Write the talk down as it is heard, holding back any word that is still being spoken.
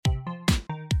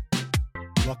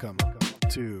Welcome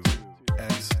to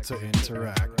X to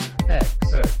Interact. X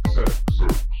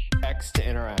to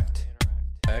interact.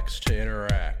 X to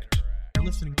interact. You're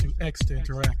listening to X to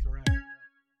Interact.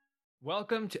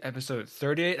 Welcome to episode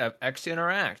 38 of X to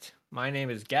Interact. My name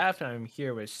is Gaff, and I'm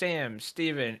here with Sam,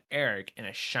 Steven, Eric in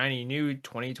a shiny new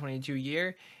 2022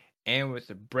 year, and with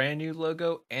a brand new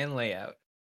logo and layout.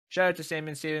 Shout out to Sam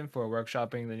and Steven for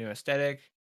workshopping the new aesthetic.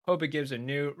 Hope it gives a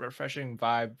new, refreshing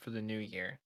vibe for the new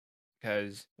year,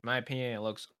 because in my opinion, it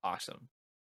looks awesome.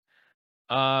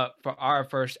 For our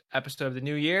first episode of the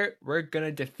new year, we're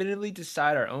gonna definitively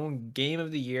decide our own game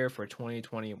of the year for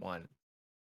 2021.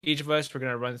 Each of us, we're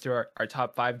gonna run through our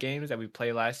top 5 games that we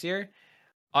played last year,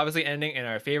 obviously ending in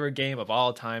our favorite game of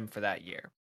all time for that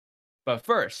year. But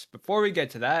first, before we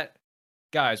get to that,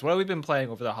 guys, what have we been playing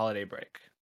over the holiday break?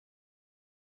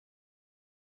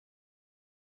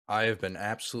 I have been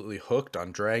absolutely hooked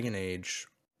on Dragon Age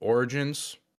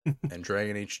Origins and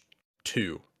Dragon Age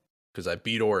 2 because I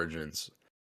beat Origins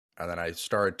and then I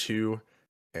started 2,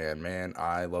 and man,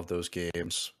 I love those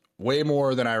games way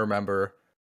more than I remember.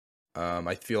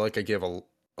 I feel like I give a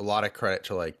lot of credit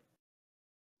to like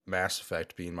Mass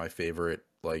Effect being my favorite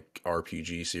like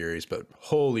RPG series, but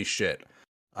holy shit,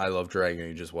 I love Dragon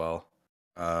Age as well.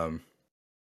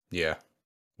 Yeah,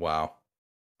 wow.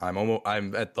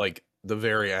 I'm at like the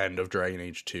very end of Dragon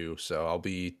Age 2, so I'll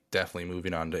be definitely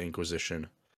moving on to Inquisition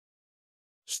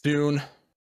soon.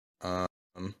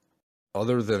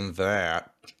 Other than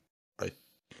that, I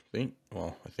think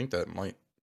that might,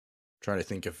 trying to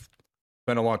think if it's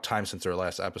been a long time since our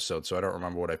last episode, so I don't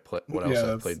remember what else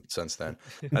I've played since then.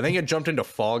 I think I jumped into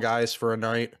Fall Guys for a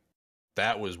night.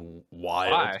 That was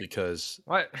wild. Why? because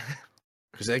What?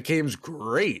 that game's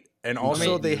great. And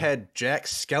also they had Jack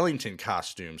Skellington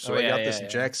costumes. So I got this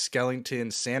Jack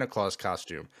Skellington Santa Claus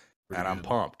costume, and I'm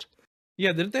pumped.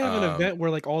 Yeah, didn't they have an event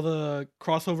where like all the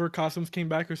crossover costumes came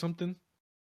back or something?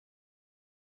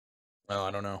 Oh,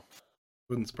 I don't know.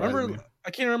 Wouldn't surprise me.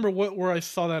 I can't remember where I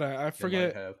saw that at. I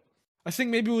forget. I think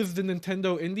maybe it was the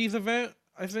Nintendo Indies event,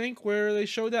 I think, where they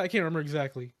showed that. I can't remember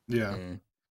exactly. Yeah.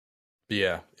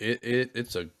 Yeah,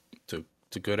 it's a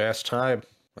good ass time,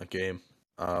 that game.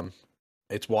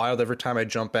 It's wild every time I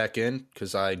jump back in,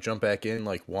 because I jump back in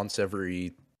like once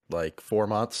every like 4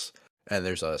 months, and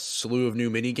there's a slew of new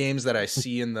mini games that I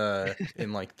see in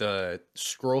the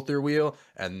scroll through wheel,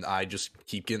 and I just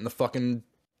keep getting the fucking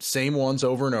same ones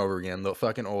over and over again, the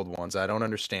fucking old ones. I don't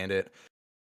understand it.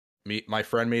 My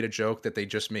friend made a joke that they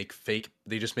just make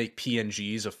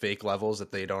PNGs of fake levels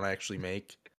that they don't actually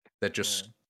make, that just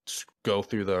go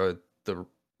through the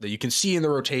that you can see in the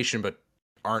rotation but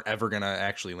aren't ever gonna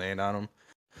actually land on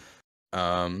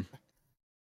them.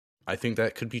 I think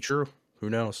that could be true.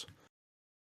 Who knows?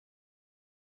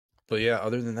 But yeah,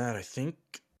 other than that, I think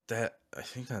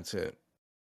that's it.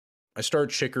 I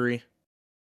started Chicory.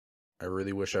 I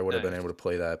really wish I would have been able to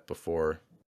play that before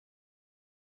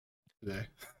Today.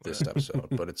 this episode,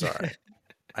 but it's all right.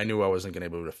 I knew I wasn't going to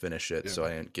be able to finish it, so I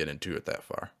didn't get into it that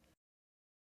far.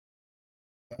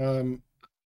 Go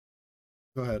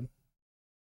ahead.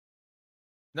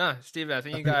 Nah, Steven, I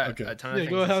think you got Okay. a ton of things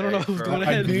go ahead. I don't know to say. who's going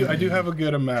I ahead. do have a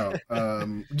good amount.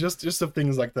 Just of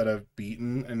things like that I've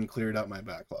beaten and cleared out my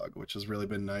backlog, which has really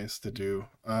been nice to do.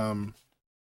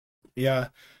 Yeah,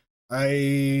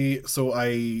 I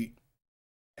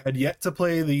had yet to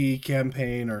play the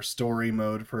campaign or story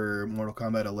mode for Mortal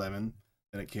Kombat 11,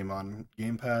 and it came on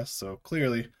Game Pass, so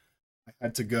clearly I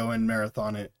had to go and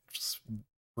marathon it just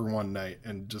for one night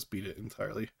and just beat it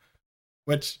entirely.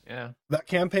 Which, that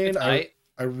campaign, I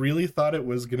really thought it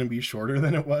was going to be shorter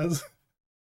than it was.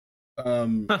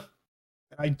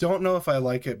 I don't know if I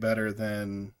like it better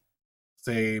than,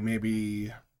 say,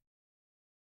 maybe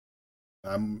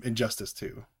Injustice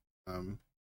 2.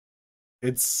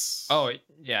 It's... I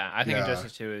think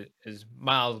Injustice 2 is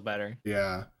miles better.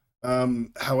 Yeah.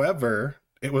 However,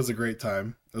 it was a great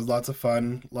time. It was lots of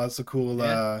fun, lots of cool,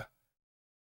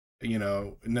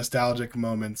 nostalgic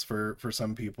moments for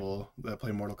some people that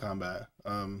play Mortal Kombat.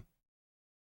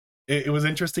 It was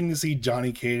interesting to see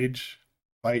Johnny Cage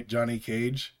fight Johnny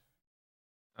Cage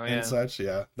and such.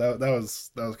 Yeah, that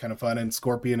was kind of fun. And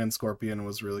Scorpion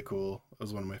was really cool. It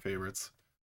was one of my favorites.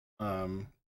 The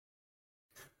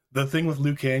thing with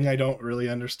Liu Kang, I don't really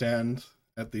understand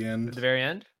at the end. At the very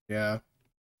end? Yeah.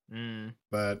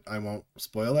 But I won't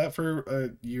spoil that for a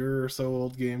year or so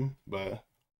old game. But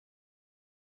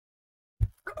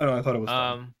I don't know, I thought it was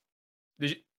fun.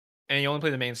 And you only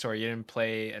played the main story. You didn't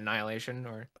play Annihilation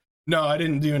or? No, I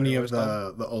didn't do any of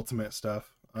the ultimate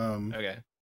stuff. Okay.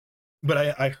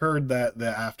 But I heard that the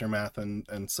aftermath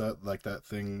and so like that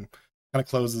thing kind of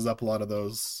closes up a lot of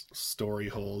those story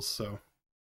holes. So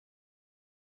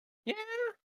Yeah.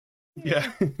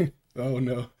 Yeah. Oh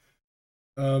no.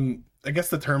 I guess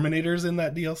the Terminator's in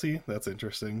that DLC. That's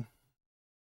interesting.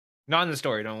 Not in the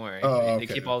story, don't worry. Oh, They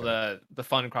okay, keep all the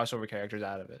fun crossover characters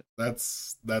out of it.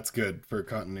 That's good for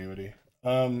continuity.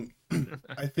 I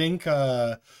think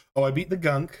I beat the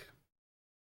Gunk.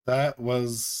 That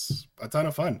was a ton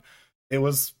of fun. It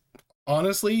was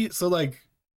honestly, so like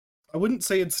I wouldn't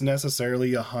say it's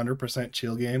necessarily 100%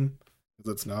 chill game,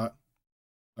 because it's not.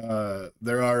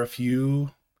 There are a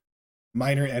few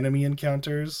minor enemy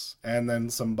encounters and then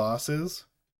some bosses,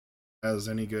 as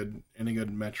any good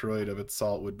Metroid of its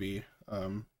salt would be.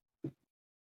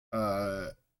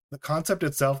 The concept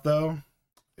itself though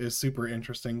is super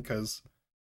interesting because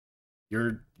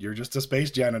you're just a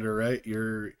space janitor, right?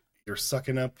 You're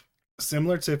sucking up,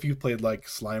 similar to if you played like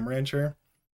Slime Rancher.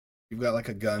 You've got like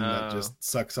a gun that just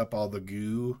sucks up all the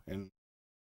goo, and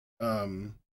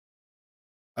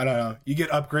I don't know. You get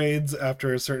upgrades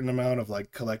after a certain amount of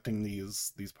like collecting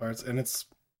these parts, and it's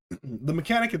the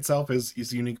mechanic itself is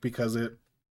unique because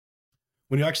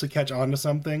when you actually catch on to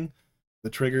something, the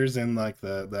triggers in like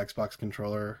the Xbox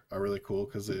controller are really cool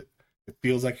because it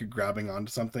feels like you're grabbing onto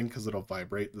something because it'll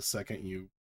vibrate the second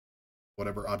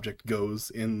whatever object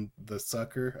goes in the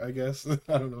sucker, I guess. I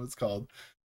don't know what it's called.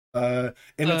 And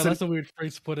that's a weird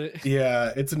phrase to put it.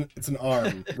 Yeah, it's an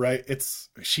arm, right?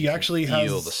 She actually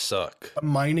has the suck. a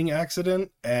mining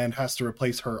accident and has to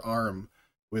replace her arm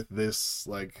with this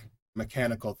like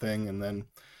mechanical thing, and then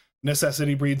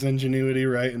necessity breeds ingenuity,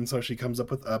 right? And so she comes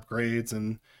up with upgrades,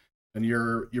 and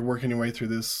you're working your way through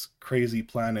this crazy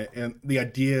planet, and the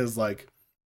idea is like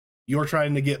you're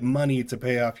trying to get money to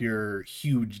pay off your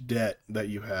huge debt that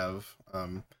you have,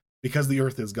 because the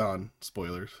Earth is gone.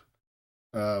 Spoilers.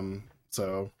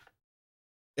 So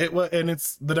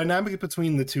it's the dynamic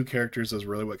between the two characters is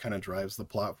really what kind of drives the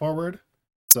plot forward.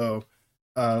 So,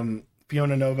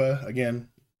 Fiona Nova again,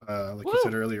 like you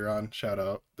said earlier on, shout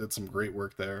out, did some great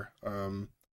work there.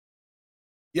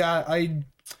 Yeah,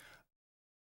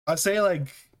 I'd say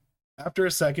like after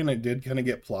a second it did kind of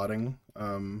get plotting.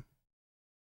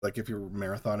 Like if you're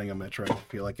marathoning a Metroid, I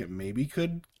feel like it maybe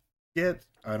could get,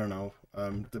 I don't know,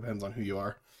 depends on who you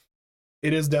are.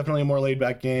 It is definitely a more laid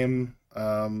back game.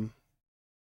 I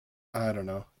don't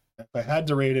know. If I had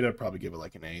to rate it, I'd probably give it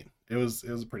like an 8. It was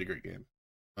a pretty great game.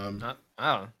 That's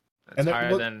and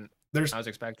higher than I was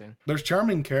expecting. There's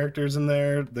charming characters in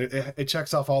there. It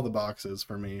checks off all the boxes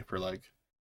for me for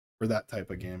that type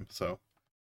of game. So,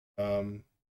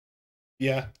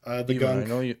 yeah, the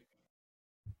Gunk.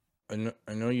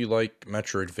 I know you like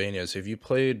Metroidvanias. Have you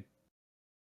played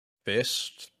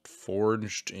Fist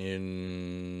Forged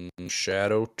in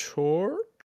Shadow Torch?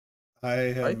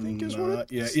 I think is not.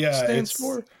 what it yeah, stands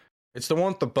for. It's the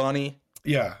one with the bunny.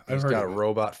 Yeah, I've got a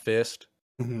robot fist.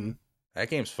 Mm-hmm. That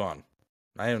game's fun.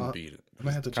 I haven't beat it. I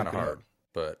might have to check it hard, out.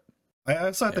 But I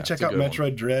also have to check out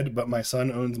Metroid Dread, but my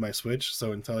son owns my Switch,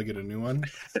 so until I get a new one,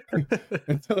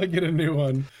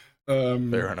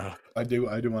 fair enough. I do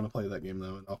want to play that game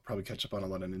though, and I'll probably catch up on a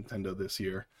lot of Nintendo this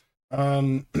year.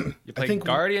 You played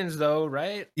Guardians though,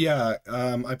 right? Yeah,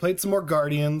 I played some more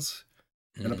Guardians,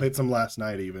 and I played some last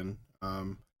night even. I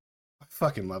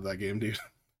fucking love that game, dude.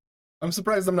 I'm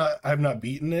surprised I've not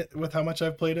beaten it with how much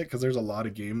I've played it, because there's a lot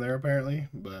of game there apparently.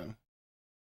 But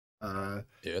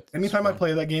anytime I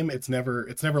play that game, it's never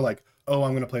like, oh,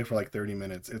 I'm gonna play for like 30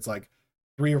 minutes. It's like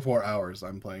 3 or 4 hours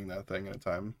I'm playing that thing at a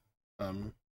time.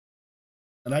 And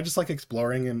I just like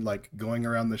exploring and like going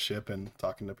around the ship and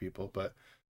talking to people, but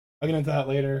I'll get into that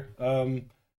later.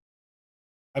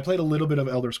 I played a little bit of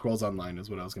Elder Scrolls Online is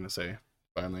what I was gonna say.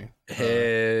 Finally,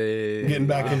 hey, getting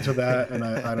back into that, and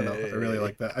I don't know, I really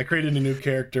like that. I created a new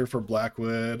character for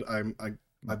Blackwood. I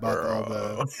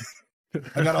bought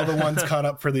I got all the ones caught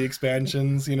up for the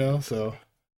expansions, so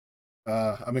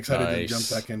I'm excited to jump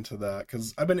back into that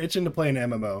because I've been itching to play an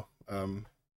MMO. And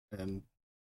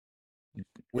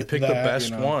we picked the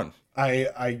best one.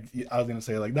 I was gonna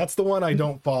say, like, that's the one I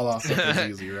don't fall off of as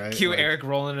easy, right? Cue like, Eric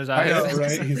rolling his eyes. I know,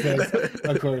 right? He says,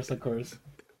 of course.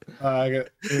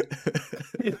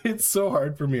 It's so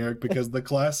hard for me, Eric, because the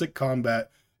classic combat,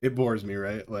 it bores me,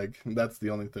 right? Like, that's the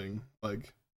only thing.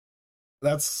 Like,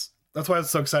 that's why I was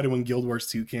so excited when Guild Wars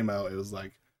 2 came out. It was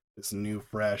like this new,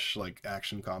 fresh, like,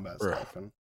 action combat stuff.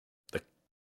 And the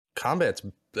combat's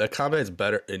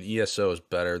better, and ESO is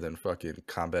better than fucking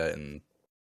combat in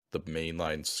the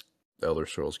mainline Elder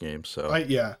Scrolls games. So I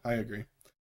agree.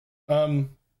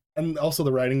 And also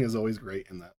the writing is always great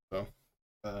in that. So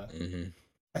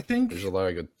I think there's a lot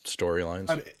of good storylines.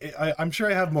 I'm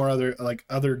sure I have more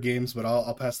other games, but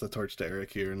I'll pass the torch to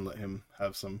Eric here and let him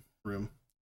have some room.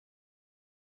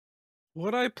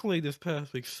 What I played this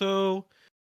past week. So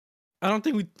I don't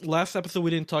think last episode we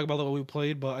didn't talk about what we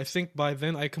played, but I think by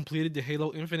then I completed the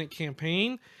Halo Infinite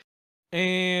campaign.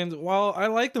 And while I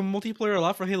like the multiplayer a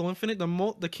lot for Halo Infinite,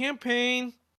 the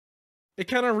campaign, it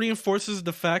kind of reinforces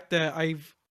the fact that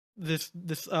this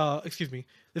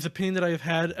opinion that I've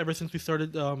had ever since we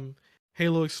started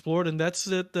Halo Explored, and that's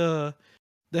that the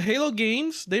Halo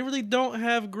games, they really don't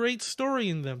have great story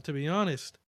in them, to be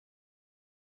honest.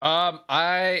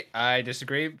 I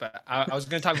disagree, but I was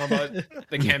going to talk more about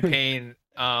the campaign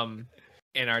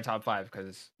in our top 5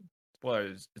 because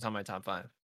spoilers, it's on my top 5.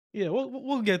 Yeah,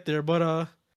 we'll get there, but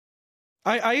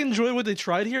I enjoyed what they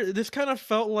tried here. This kind of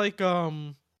felt like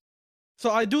so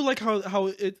I do like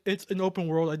how it's an open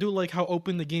world. I do like how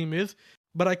open the game is,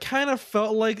 but I kind of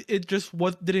felt like it just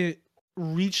didn't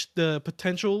reach the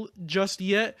potential just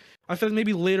yet. I thought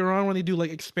maybe later on when they do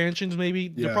like expansions, maybe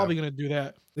they're probably gonna do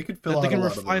that. They could fill out a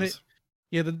lot of those.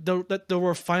 Yeah, they'll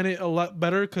refine it a lot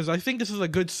better because I think this is a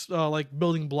good like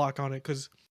building block on it because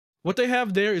what they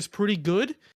have there is pretty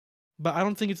good, but I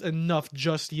don't think it's enough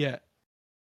just yet.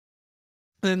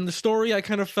 And the story I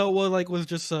kind of felt was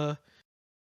just it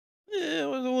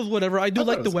was whatever. I do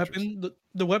like the weapon.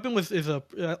 The weapon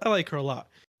I like her a lot.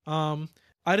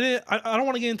 I don't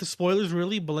want to get into spoilers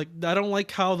really, but like I don't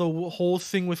like how the whole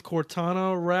thing with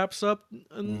Cortana wraps up.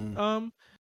 And,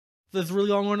 that's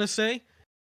really all I'm going to say.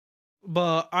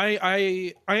 But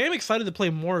I am excited to play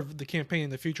more of the campaign in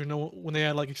the future. When they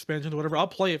add like expansions or whatever, I'll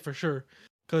play it for sure.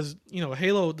 Because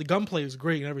Halo, the gunplay is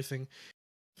great and everything.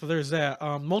 So there's that.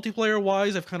 Multiplayer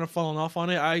wise, I've kind of fallen off on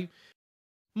it.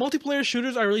 Multiplayer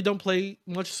shooters, I really don't play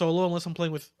much solo unless I'm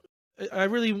playing with. I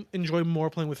really enjoy more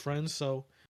playing with friends. So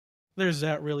there's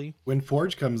that really. When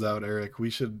Forge comes out, Eric, we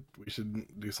should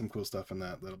do some cool stuff in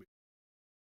that. That'll be.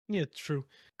 Yeah, it's true.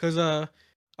 Because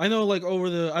I know like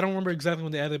I don't remember exactly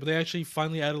when they added it, but they actually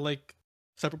finally added like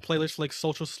separate playlists like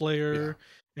Social Slayer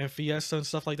and Fiesta and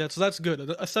stuff like that. So that's good.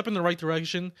 A step in the right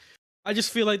direction. I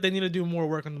just feel like they need to do more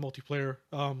work on the multiplayer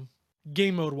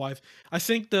game mode wise. I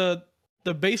think the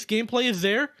base gameplay is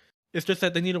there. It's just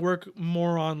that they need to work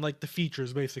more on like the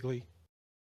features basically.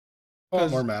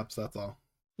 More maps, that's all.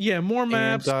 Yeah, more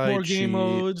maps, more game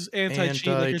modes,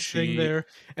 anti-cheat like you're saying there.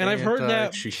 And I've heard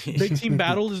that Big Team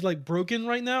Battle is like broken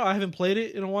right now. I haven't played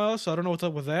it in a while, so I don't know what's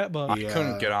up with that. But I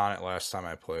couldn't get on it last time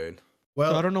I played.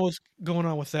 Well, so I don't know what's going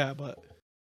on with that, but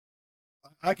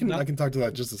I can talk to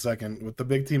that just a second. With the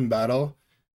Big Team Battle,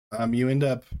 you end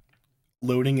up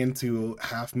loading into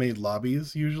half-made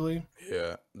lobbies usually.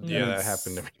 Yeah, that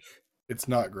happened to me. It's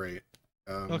not great.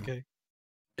 Okay.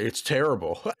 It's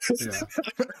terrible. Yeah.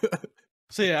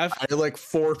 So yeah, I had like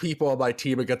 4 people on my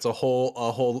team against a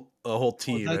whole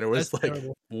team, and it was like,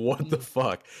 terrible. What the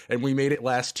fuck? And we made it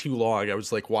last too long. I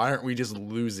was like, why aren't we just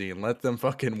losing and let them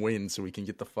fucking win so we can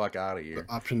get the fuck out of here?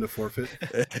 The option to forfeit.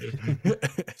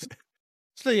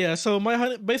 So yeah, so my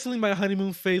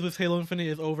honeymoon phase with Halo Infinite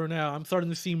is over now. I'm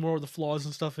starting to see more of the flaws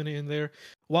and stuff in there.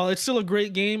 While it's still a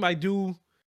great game, I do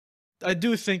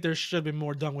think there should have been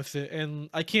more done with it, and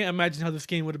I can't imagine how this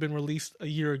game would have been released a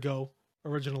year ago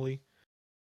originally.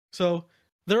 So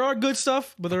there are good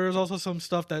stuff, but there is also some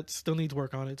stuff that still needs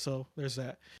work on it. So there's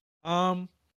that. I've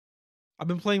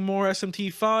been playing more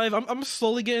SMT5. I'm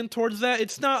slowly getting towards that.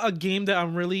 It's not a game that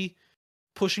I'm really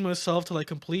pushing myself to like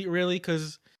complete really,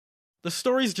 because the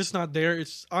story's just not there.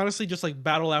 It's honestly just like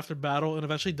battle after battle, and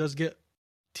eventually does get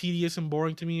tedious and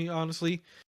boring to me, honestly.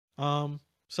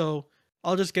 So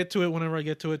I'll just get to it whenever I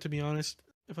get to it. To be honest,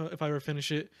 if I ever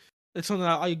finish it, it's something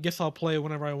that I guess I'll play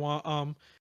whenever I want.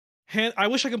 I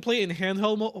wish I could play it in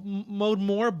handheld mode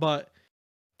more, but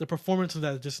the performance of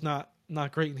that is just not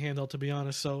great in handheld, to be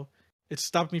honest. So it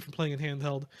stopped me from playing in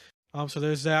handheld. So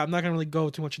there's that. I'm not gonna really go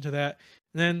too much into that.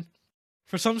 And then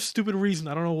for some stupid reason,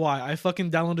 I don't know why, I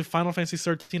fucking downloaded Final Fantasy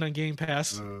 13 on Game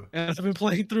Pass, and I've been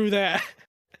playing through that.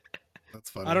 That's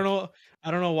funny. I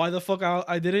don't know why the fuck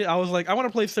I did it. I was like, I want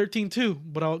to play 13 too,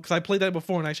 but because I played that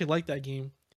before and I actually liked that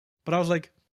game. But I was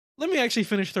like, let me actually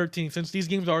finish 13 since these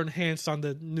games are enhanced on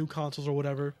the new consoles or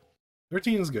whatever.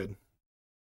 13 is good.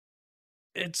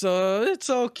 It's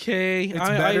okay. It's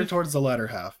better towards the latter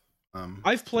half.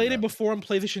 I've played it before on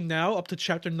PlayStation Now up to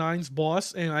Chapter 9's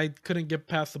boss, and I couldn't get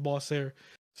past the boss there.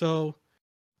 So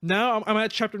now I'm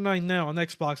at Chapter 9 now on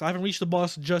Xbox. I haven't reached the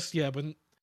boss just yet, but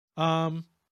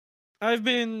I've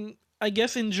been, I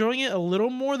guess, enjoying it a little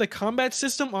more. The combat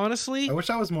system, honestly. I wish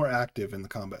I was more active in the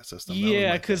combat system.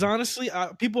 Yeah, because honestly,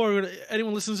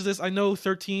 anyone listens to this, I know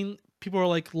 13 people are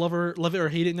like love it or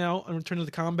hate it now in Return to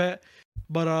the Combat,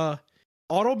 but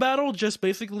auto battle just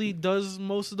basically does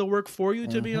most of the work for you,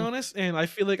 to be honest. And I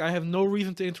feel like I have no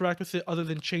reason to interact with it other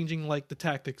than changing like the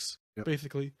tactics,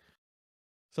 basically.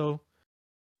 So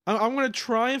I'm gonna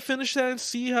try and finish that and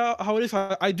see how it is.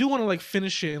 I do want to like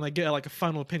finish it and like get like a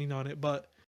final opinion on it, but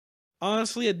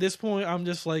honestly, at this point, I'm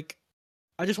just like,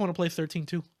 I just want to play 13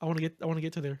 too. I want to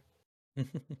get to there,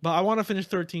 but I want to finish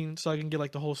 13 so I can get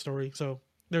like the whole story. So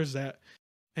there's that,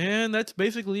 and that's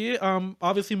basically it.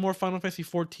 Obviously more Final Fantasy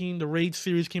 14. The raid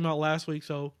series came out last week,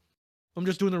 so I'm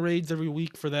just doing the raids every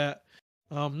week for that.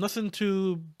 Nothing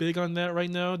too big on that right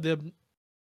now. They're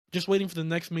just waiting for the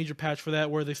next major patch for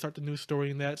that, where they start the new story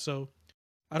in that. So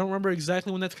I don't remember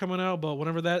exactly when that's coming out, but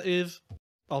whenever that is,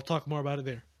 I'll talk more about it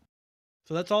there.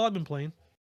 So that's all I've been playing.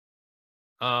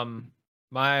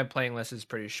 My playing list is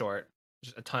pretty short.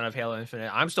 Just a ton of Halo Infinite.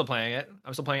 I'm still playing it.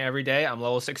 I'm still playing every day. I'm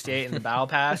level 68 in the battle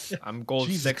pass. I'm gold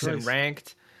Jesus 6 in Christ.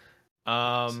 ranked.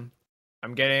 I'm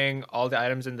getting all the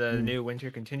items in the new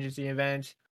winter contingency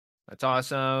event. That's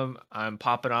awesome. I'm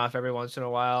popping off every once in a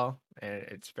while, and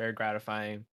it's very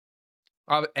gratifying.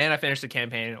 And I finished the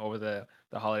campaign over the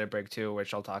holiday break too,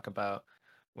 which I'll talk about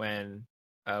when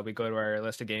we go to our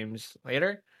list of games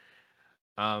later.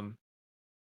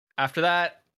 After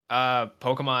that,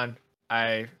 Pokemon.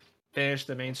 I finished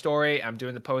the main story. I'm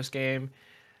doing the post game.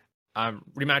 I'm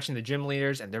rematching the gym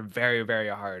leaders, and they're very, very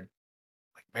hard.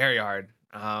 Like very hard.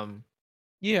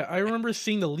 Yeah, I remember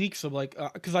seeing the leaks of like,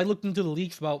 because I looked into the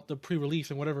leaks about the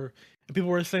pre-release and whatever, and people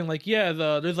were saying like, yeah,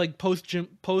 there's like post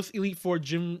Elite Four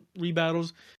gym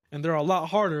rebattles, and they're a lot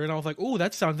harder. And I was like, oh,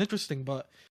 that sounds interesting, but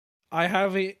I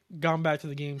haven't gone back to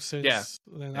the game since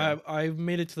then. Yeah. I've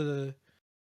made it to the.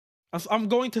 I'm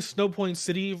going to Snowpoint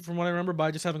City from what I remember, but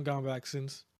I just haven't gone back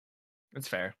since. It's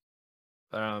fair.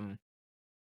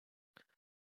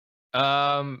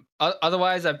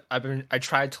 Otherwise, I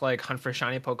tried to like hunt for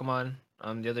shiny Pokemon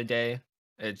the other day.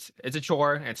 It's a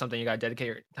chore and it's something you gotta dedicate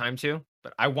your time to,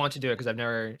 but I want to do it because I've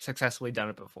never successfully done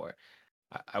it before.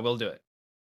 I will do it.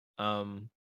 And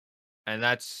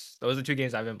those are 2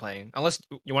 games I've been playing. Unless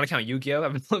you want to count Yu-Gi-Oh,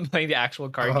 I've been playing the actual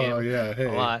card game Yeah, hey.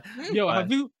 a lot. Yo,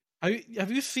 But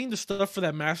have you seen the stuff for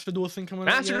that Master Duel thing coming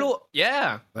out? Master yet? Duel,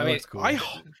 yeah. That I mean, looks cool.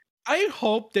 I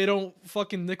hope they don't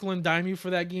fucking nickel and dime you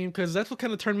for that game, because that's what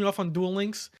kind of turned me off on Duel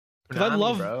Links.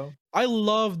 Because bro. I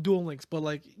love Duel Links, but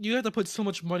like you have to put so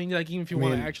much money into that game if you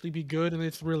want to actually be good, and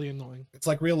it's really annoying. It's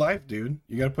like real life, dude.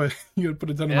 You gotta put a ton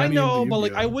of money. I know, into but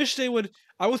like I Yu-Gi-Oh. wish they would.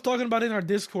 I was talking about it in our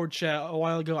Discord chat a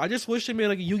while ago. I just wish they made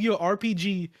like a Yu-Gi-Oh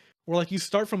RPG where like you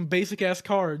start from basic ass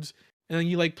cards and then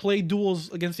you like play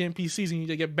duels against the NPCs and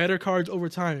you get better cards over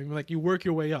time. And, like you work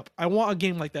your way up. I want a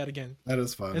game like that again. That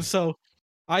is fun. And so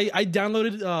I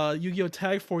downloaded Yu-Gi-Oh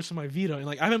Tag Force on my Vita, and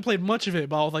like I haven't played much of it,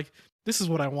 but I was like, this is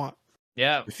what I want.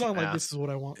 Yeah. It's not like this is what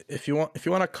I want. If you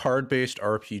want a card-based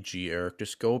RPG, Eric,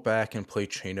 just go back and play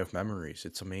Chain of Memories.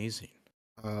 It's amazing.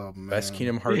 Oh man. Best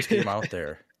Kingdom Hearts game out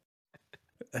there.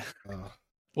 Oh,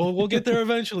 Well, we'll get there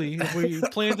eventually if we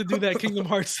plan to do that Kingdom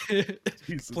Hearts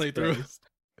Jesus playthrough. Christ.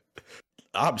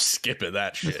 I'm skipping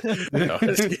that shit.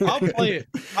 I'll play it.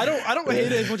 I don't hate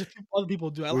it as much as other people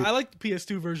do. I like the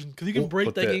PS2 version because you can We'll break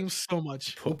put that that- game so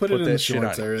much. We'll put it in the that shit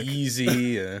shorts, on Eric.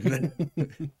 easy. And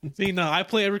See, no, I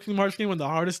play every Kingdom Hearts game on the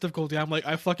hardest difficulty. I'm like,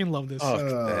 I fucking love this. oh,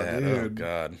 Oh, oh dude.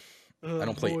 god, Oh, I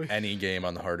don't play boy. any game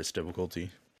on the hardest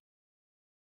difficulty.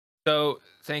 So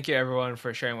thank you everyone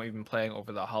for sharing what you've been playing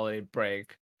over the holiday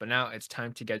break. But now it's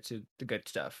time to get to the good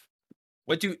stuff.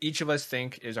 What do each of us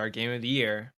think is our game of the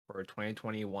year for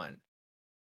 2021?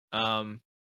 And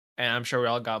I'm sure we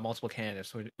all got multiple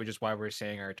candidates, which is why we're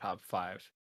saying our top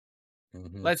 5.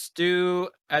 Mhm. Let's do,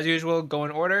 as usual, go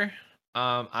in order.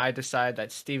 I decide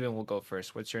that Steven will go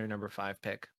first. What's your number 5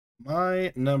 pick?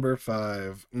 My number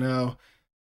 5. Now,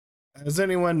 as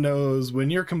anyone knows, when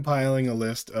you're compiling a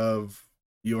list of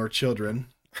your children,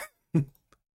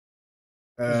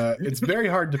 it's very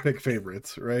hard to pick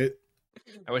favorites, right?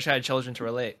 I wish I had children to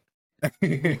relate.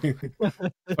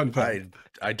 Fun fact.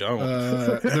 I don't.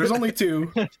 There's only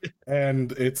 2,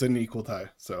 and it's an equal tie.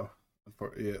 So,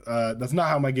 that's not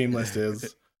how my game list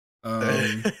is.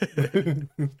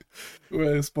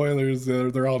 Well, spoilers,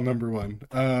 they're all number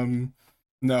 1.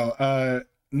 No,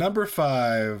 number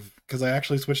 5, because I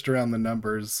actually switched around the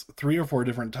numbers 3 or 4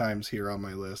 different times here on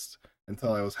my list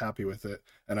until I was happy with it.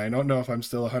 And I don't know if I'm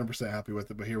still 100% happy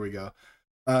with it, but here we go.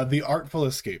 The Artful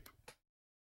Escape.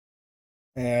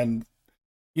 And,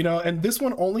 and this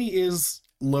one only is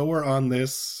lower on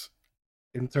this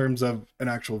in terms of an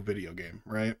actual video game,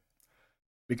 right?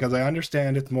 Because I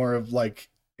understand it's more of like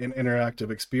an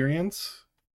interactive experience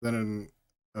than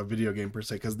a video game per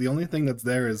se. Because the only thing that's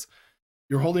there is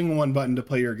you're holding one button to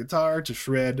play your guitar, to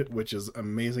shred, which is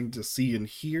amazing to see and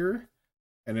hear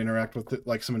and interact with it,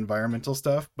 like some environmental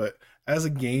stuff. But as a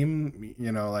game,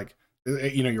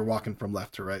 you're walking from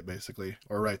left to right, basically,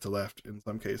 or right to left in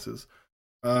some cases.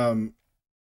 Um,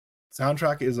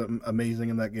 soundtrack is amazing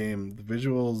in that game. The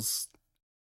visuals,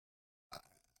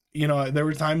 there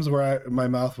were times where my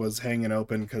mouth was hanging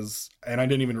open and I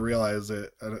didn't even realize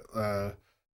it. Someone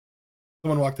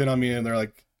walked in on me and they're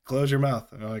like, "Close your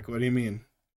mouth," and I'm like, "What do you mean?"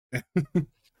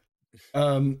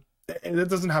 And it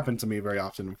doesn't happen to me very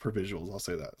often for visuals. I'll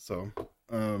say that. So,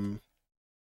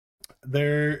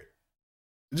 they're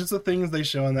just the things they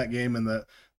show in that game and the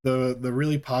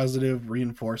really positive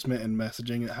reinforcement and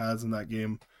messaging it has in that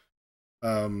game.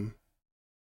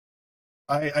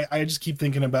 I just keep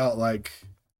thinking about like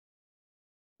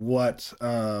what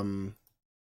I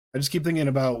just keep thinking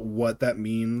about what that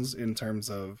means in terms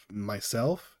of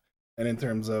myself and in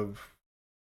terms of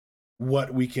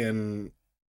what we can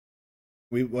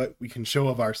show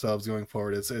of ourselves going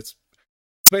forward. It's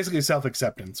basically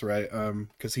self-acceptance, right?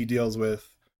 Because he deals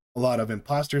with a lot of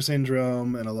imposter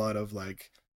syndrome and a lot of like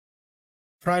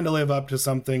trying to live up to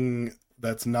something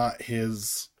that's not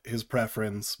his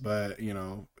preference, but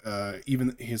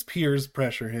even his peers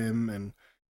pressure him,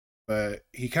 but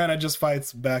he kind of just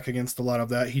fights back against a lot of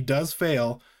that. He does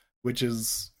fail, which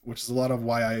is a lot of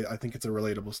why I think it's a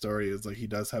relatable story, is like he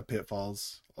does have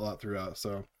pitfalls a lot throughout.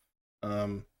 So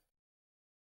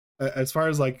as far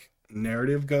as like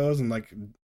narrative goes, and like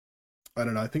I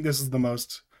don't know, I think this is the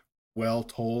most well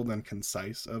told and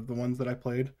concise of the ones that I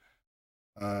played,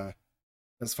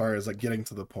 as far as like getting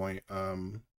to the point,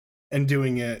 and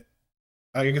doing it,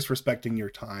 I guess, respecting your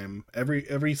time.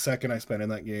 Every second I spent in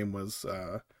that game was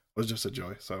just a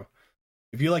joy. So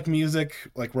if you like music,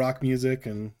 like rock music,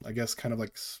 and I guess kind of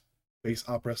like space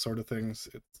opera sort of things,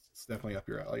 it's definitely up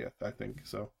your alley, I think.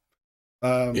 So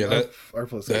yeah,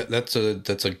 that's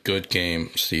a good game,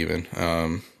 Steven.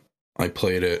 I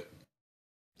played it.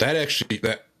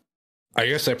 I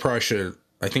guess I probably should.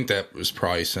 I think that was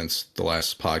probably since the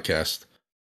last podcast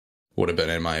would have been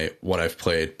in what I've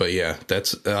played. But yeah,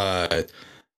 that's I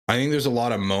think there's a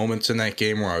lot of moments in that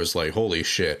game where I was like, holy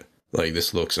shit, like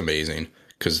this looks amazing.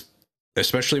 Because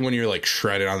especially when you're like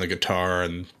shredded on the guitar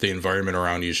and the environment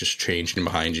around you is just changing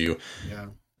behind you. Yeah.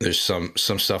 There's some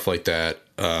stuff like that,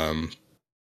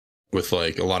 with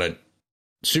like a lot of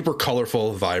super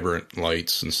colorful, vibrant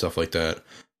lights and stuff like that.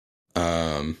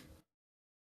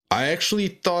 I actually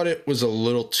thought it was a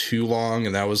little too long,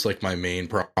 and that was like my main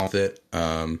problem with it.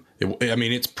 I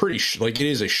mean, it's pretty like it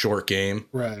is a short game,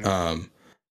 right?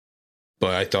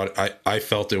 But I thought I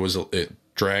felt it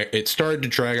started to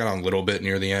drag on a little bit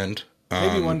near the end.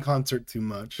 Maybe one concert too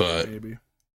much, but maybe.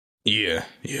 Yeah.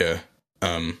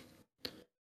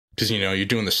 Because you're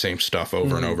doing the same stuff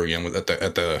over and over again at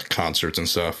the concerts and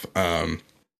stuff. But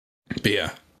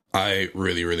yeah, I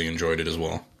really, really enjoyed it as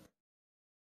well.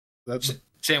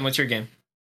 Sam, what's your game?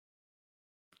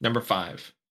 Number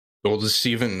 5. Well, I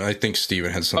think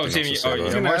Steven had something else to say. I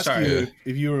was going to ask you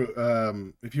if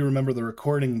you remember the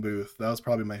recording booth. That was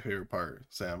probably my favorite part,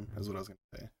 Sam, is what I was going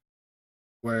to say.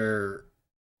 Where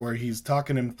he's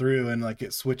talking him through, and like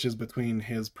it switches between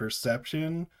his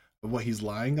perception of what he's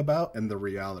lying about and the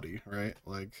reality, right?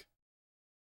 Like,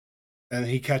 and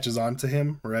he catches on to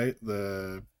him, right?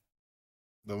 The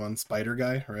one spider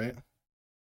guy, right?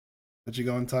 Did you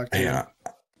go and talk to him?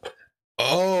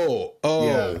 Oh,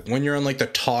 yeah. When you're on like the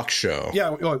talk show.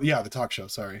 Yeah, the talk show,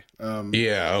 sorry.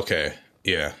 Yeah, okay.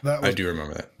 Yeah. I do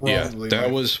remember that. Yeah. That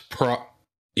was probably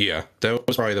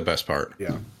the best part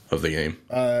of the game.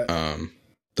 That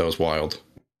was wild.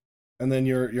 And then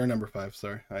your number 5,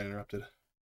 sorry, I interrupted.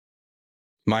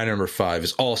 My number 5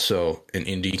 is also an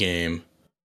indie game.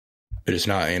 It is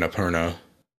not Annapurna.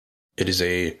 It is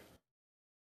a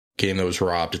game that was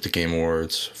robbed at the Game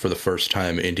Awards for the first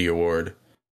time Indie Award.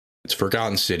 It's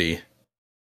Forgotten City.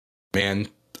 Man,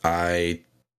 there's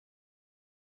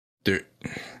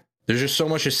just so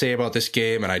much to say about this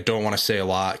game, and I don't want to say a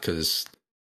lot, because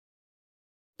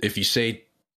if you say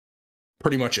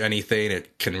pretty much anything,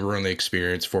 it can ruin the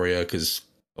experience for you, because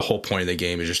the whole point of the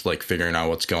game is just like figuring out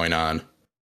what's going on.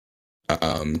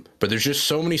 But there's just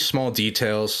so many small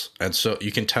details, and so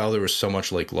you can tell there was so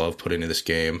much like love put into this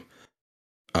game.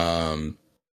 And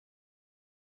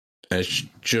it's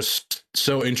just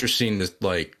so interesting to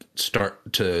like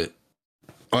start to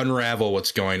unravel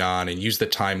what's going on and use the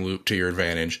time loop to your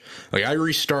advantage. Like I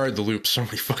restarted the loop so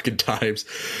many fucking times,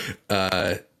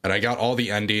 and I got all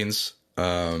the endings.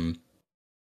 And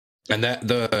that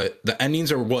the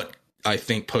endings are what I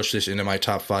think pushed this into my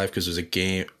top 5, because there's a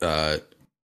game,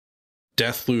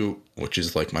 Deathloop, which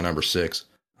is like my number 6.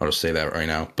 I'll just say that right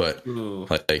now. But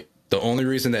like the only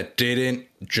reason that didn't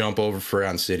jump over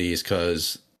Forgotten City is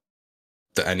because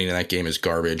the ending of that game is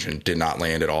garbage and did not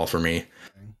land at all for me.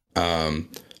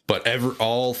 But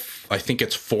I think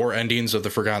it's 4 endings of the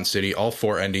Forgotten City. All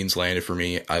 4 endings landed for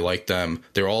me. I like them.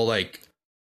 They're all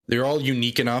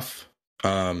unique enough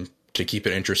to keep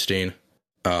it interesting.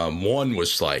 One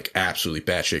was like absolutely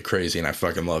batshit crazy, and I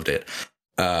fucking loved it.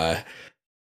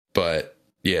 But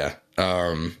yeah.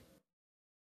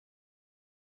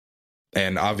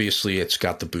 And obviously it's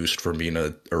got the boost from being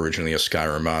originally a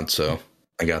Skyrim mod, so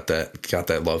I got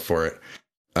that love for it.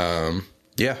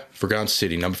 Yeah, Forgotten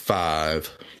City, number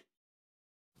 5.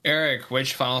 Eric,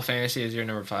 which Final Fantasy is your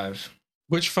number 5?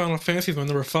 Which Final Fantasy is my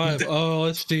number 5? Oh,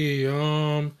 let's see.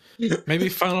 Maybe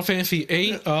Final Fantasy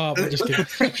 8. I'm just kidding.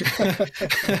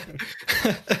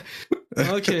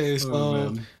 Okay,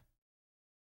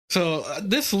 so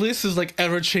this list is like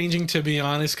ever changing, to be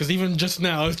honest, because even just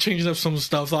now it's changing up some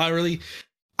stuff. So I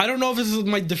don't know if this is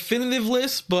my definitive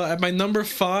list, but at my number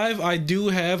 5, I do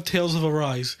have Tales of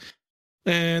Arise,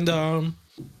 and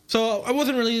so I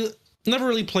never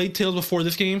really played Tales before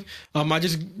this game. I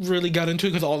just really got into it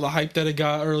because all the hype that it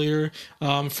got earlier.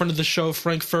 Friend of the show,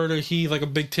 Frank Furter, he's like a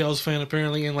big Tales fan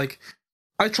apparently, and like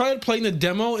I tried playing the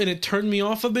demo and it turned me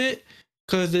off a bit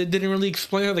because it didn't really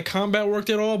explain how the combat worked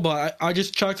at all. But I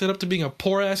just chalked it up to being a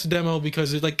poor ass demo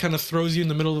because it like kind of throws you in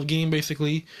the middle of the game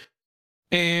basically.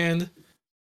 And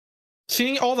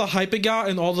seeing all the hype it got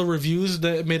and all the reviews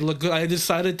that made it look good, I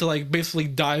decided to like basically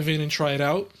dive in and try it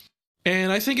out.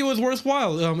 And I think it was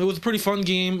worthwhile. It was a pretty fun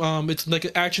game. It's like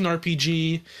an action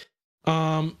RPG.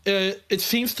 It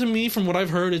seems to me, from what I've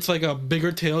heard, it's like a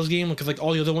bigger Tales game because like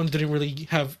all the other ones didn't really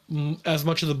have as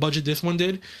much of the budget this one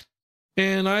did.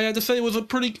 And I had to say it was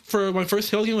for my first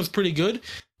Tales game, it was pretty good.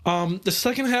 The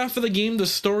second half of the game, the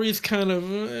story is kind of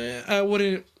I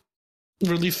wouldn't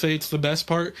really say it's the best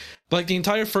part. But like the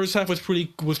entire first half was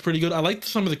pretty good. I liked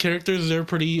some of the characters; they're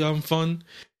pretty fun.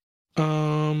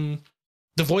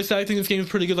 The voice acting in this game is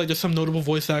pretty good. Like, there's some notable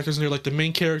voice actors in there. Like, the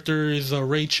main character is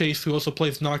Ray Chase, who also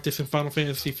plays Noctis in Final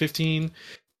Fantasy 15.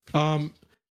 The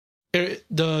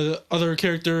other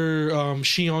character,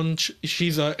 Shion,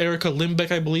 she's Erica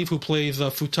Limbeck, I believe, who plays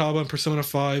Futaba in Persona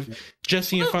 5. Yeah.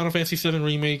 Jessie in Final Fantasy 7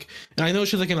 Remake. And I know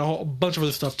she's, like, in a whole bunch of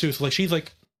other stuff, too. So, like, she's,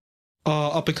 like,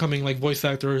 up-and-coming, like, voice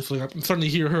actor. So, like, I'm starting to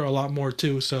hear her a lot more,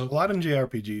 too. So a lot in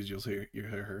JRPGs, you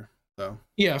hear her. So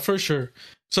yeah, for sure.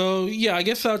 So yeah, I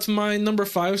guess that's my number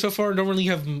 5 so far. I don't really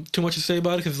have too much to say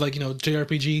about it because, like, you know,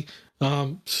 JRPG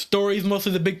story is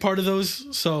mostly the big part of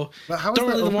those. So don't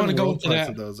really want to go into that.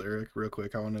 Of those, Eric, real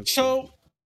quick. I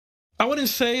wouldn't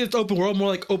say it's open world, more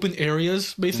like open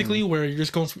areas, basically, where you're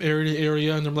just going from area to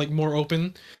area and they're like more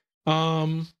open.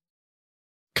 Combat's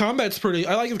pretty.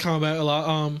 I like the combat a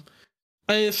lot.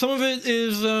 Some of it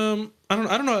is I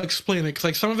don't know how to explain it because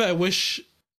like some of it I wish.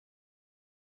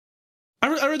 I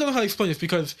really don't know how to explain this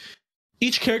because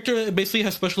each character basically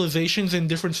has specializations in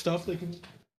different stuff they can.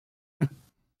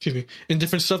 Excuse me, in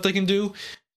different stuff they can do,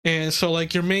 and so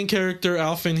like your main character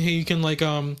Alphen, he can like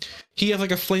he has like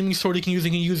a flaming sword he can use.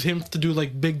 And you can use him to do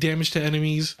like big damage to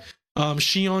enemies.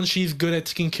 Shion, she's good at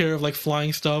taking care of like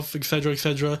flying stuff, etc.,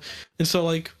 etc. And so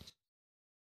like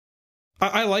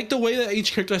I like the way that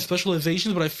each character has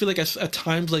specializations, but I feel like at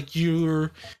times like you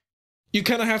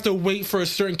kind of have to wait for a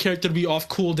certain character to be off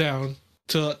cooldown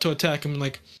to attack him.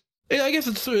 Like, I guess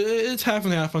it's half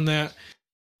and half on that.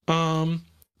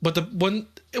 But when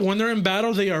they're in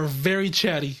battle, they are very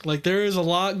chatty. Like, there is a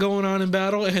lot going on in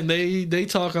battle, and they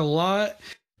talk a lot,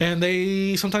 and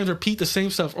they sometimes repeat the same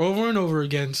stuff over and over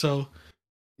again. So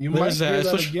you might hear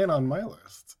that again on my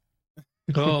list.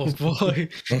 Oh boy.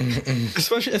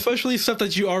 especially stuff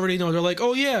that you already know. They're like,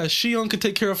 oh yeah, Shion could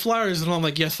take care of flowers, and I'm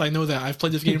like, yes, I know that. I've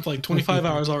played this game for like 25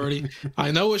 hours already.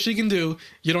 I know what she can do.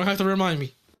 You don't have to remind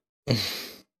me.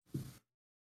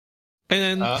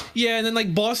 And then and then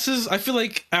like bosses, I feel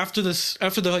like after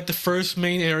the first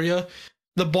main area,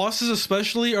 the bosses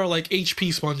especially are like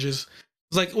HP sponges.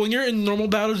 It's like when you're in normal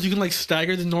battles, you can like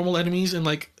stagger the normal enemies and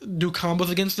like do combos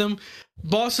against them.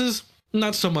 Bosses,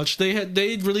 not so much.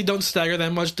 They really don't stagger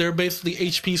that much. They're basically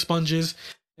HP sponges,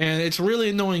 and it's really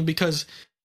annoying because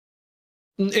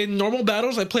in normal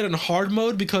battles I played on hard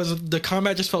mode because the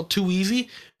combat just felt too easy.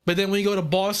 But then when you go to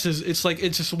bosses, it's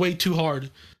just way too hard.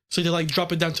 So they like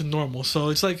drop it down to normal. So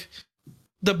it's like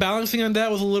the balancing on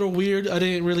that was a little weird. I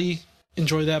didn't really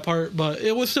enjoy that part, but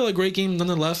it was still a great game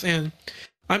nonetheless. And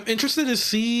I'm interested to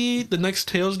see the next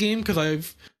Tales game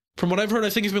because from what I've heard, I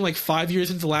think it's been like 5 years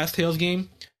since the last Tales game.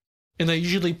 And they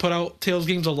usually put out Tales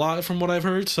games a lot from what I've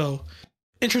heard. So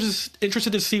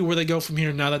interested to see where they go from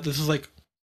here now that this is like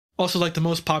also like the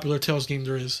most popular Tales game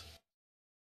there is.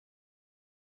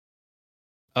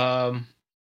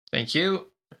 Thank you.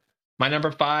 My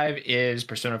number 5 is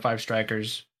Persona 5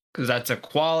 Strikers because that's a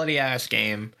quality ass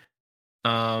game.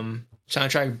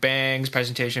 Soundtrack bangs,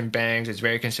 presentation bangs. It's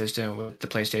very consistent with the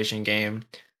PlayStation game,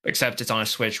 except it's on a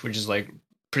Switch, which is like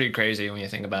pretty crazy when you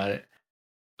think about it.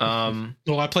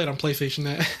 Well, I played on PlayStation.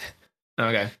 That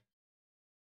Okay.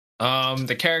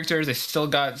 The characters, they still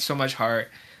got so much heart.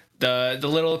 The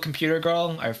little computer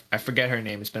girl, I forget her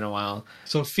name. It's been a while.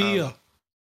 Sophia.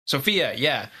 Sophia,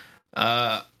 yeah.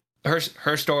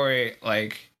 Her story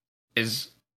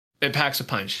it packs a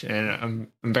punch, and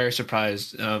I'm very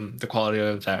surprised the quality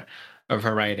of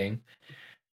her writing.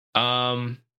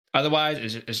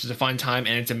 Otherwise, it's just a fun time,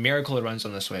 and it's a miracle it runs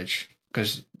on the Switch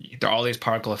because there are all these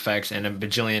particle effects and a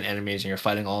bajillion enemies, and you're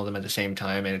fighting all of them at the same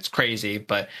time, and it's crazy.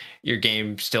 But your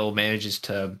game still manages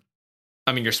to,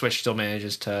 your Switch still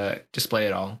manages to display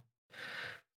it all.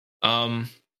 And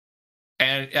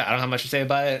yeah, I don't have much to say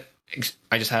about it.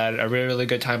 I just had a really, really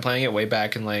good time playing it way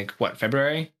back in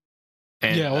February.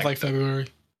 And yeah, it was February.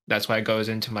 That's why it goes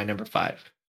into my number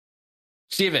 5.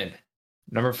 Steven,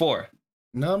 number 4.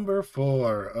 Number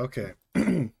 4. Okay.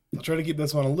 I'll try to keep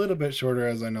this one a little bit shorter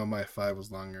as I know my 5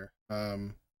 was longer.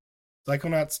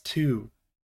 Psychonauts 2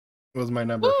 was my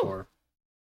number 4.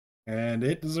 And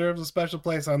it deserves a special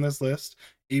place on this list,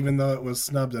 even though it was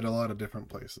snubbed at a lot of different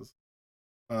places.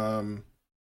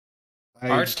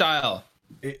 Art style,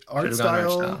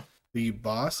 the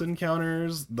boss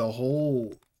encounters, the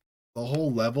whole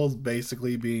levels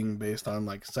basically being based on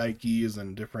like psyches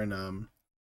and different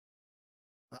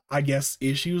I guess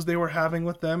issues they were having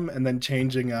with them, and then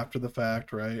changing after the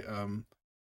fact, right?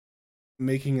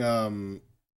 Making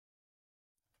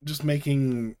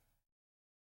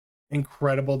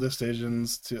incredible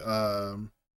decisions to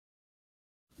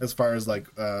as far as like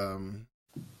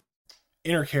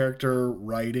inner character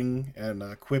writing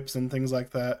and quips and things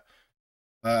like that.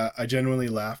 I genuinely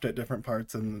laughed at different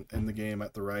parts in the game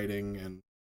at the writing, and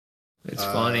it's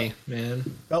funny, man.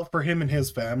 Felt for him and his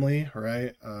family,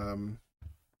 right?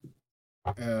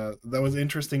 That was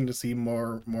interesting to see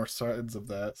more sides of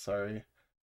that. Sorry,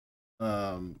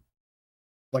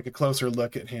 like a closer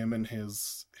look at him and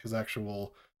his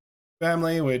actual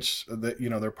family, which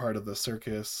they're part of the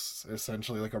circus,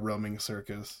 essentially like a roaming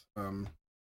circus.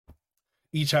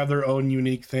 Each have their own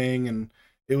unique thing, and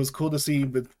it was cool to see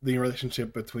the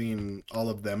relationship between all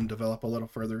of them develop a little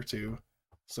further too.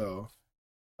 So,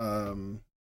 the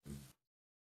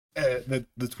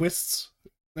twists,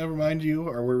 never mind you,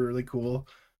 were really cool.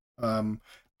 I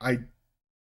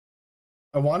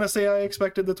want to say I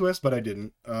expected the twist, but I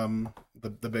didn't.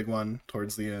 The big one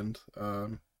towards the end.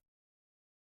 I'm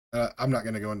not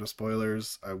gonna go into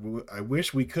spoilers. I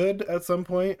wish we could at some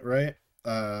point, right?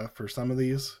 For some of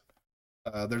these.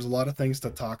 There's a lot of things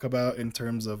to talk about in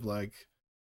terms of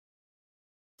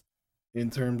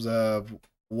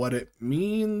what it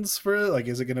means for, like,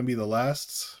 is it going to be the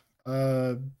last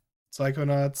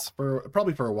Psychonauts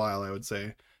probably for a while, I would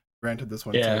say. Granted, this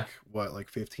one took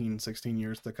 15, 16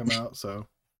 years to come out, so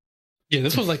yeah,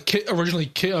 this was originally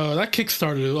that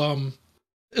Kickstarted.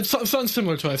 It's something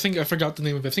similar to it. I think I forgot the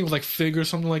name of it. I think it was like Fig or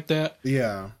something like that.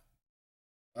 Yeah.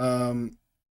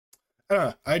 I don't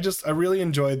know. I really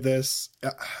enjoyed this.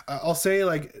 I'll say,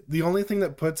 like, the only thing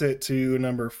that puts it to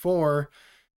number 4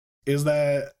 is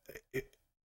that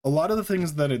a lot of the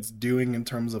things that it's doing in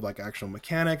terms of like actual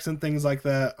mechanics and things like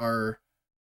that are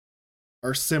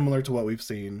similar to what we've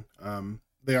seen.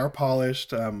 They are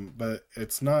polished, but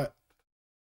it's not.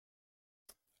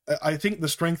 I think the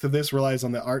strength of this relies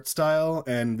on the art style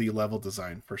and the level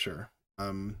design for sure.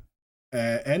 And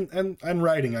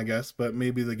writing, I guess, but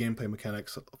maybe the gameplay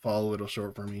mechanics fall a little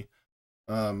short for me.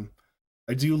 I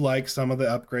do like some of the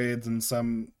upgrades and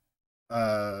some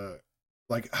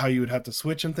like how you would have to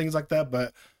switch and things like that,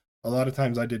 but a lot of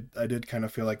times I did kind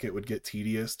of feel like it would get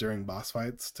tedious during boss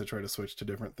fights to try to switch to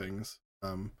different things.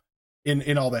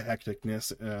 In all the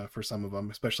hecticness for some of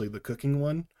them, especially the cooking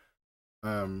one.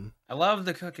 I love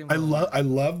the cooking. I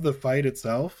love the fight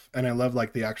itself, and I love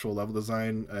like the actual level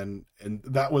design, and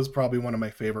that was probably one of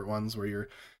my favorite ones where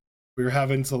we're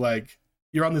having to, like,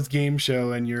 you're on this game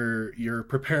show and you're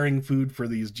preparing food for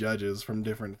these judges from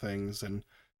different things, and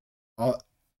all,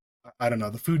 I don't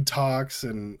know, the food talks,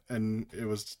 and it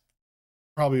was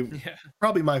probably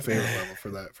my favorite level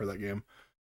for that game.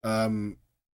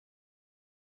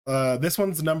 This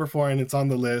one's number 4, and it's on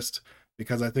the list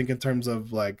because I think in terms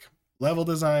of like level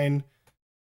design,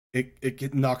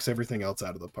 it knocks everything else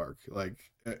out of the park.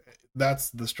 Like, that's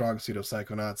the strong suit of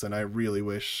Psychonauts, and I really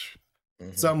wish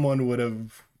someone would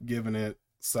have given it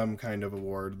some kind of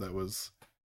award that was.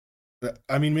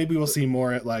 I mean, maybe we'll see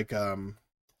more at like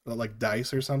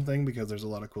DICE or something, because there's a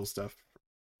lot of cool stuff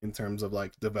in terms of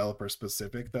like developer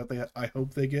specific that I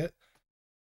hope they get.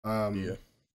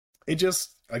 it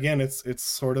just, again, it's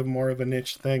sort of more of a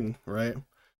niche thing, right?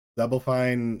 Double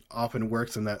Fine often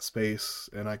works in that space,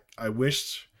 and I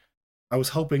wished, I was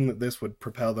hoping that this would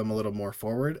propel them a little more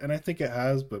forward, and I think it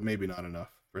has, but maybe not enough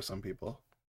for some people.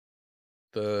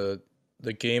 The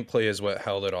gameplay is what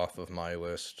held it off of my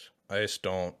list. I just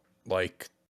don't like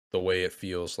the way it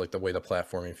feels, like the way the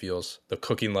platforming feels. The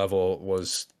cooking level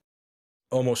was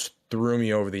almost threw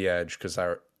me over the edge because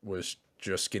I was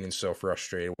just getting so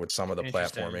frustrated with some of the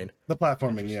Interesting. platforming. The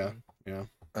platforming, yeah.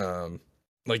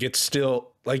 Like it's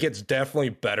still like it's definitely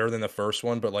better than the first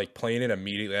one, but like playing it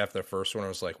immediately after the first one, I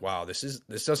was like, wow, this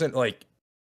doesn't like,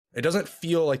 it doesn't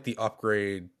feel like the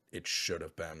upgrade it should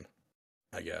have been,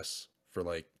 I guess. For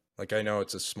like I know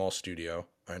it's a small studio,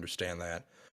 I understand that,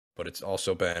 but it's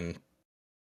also been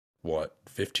what,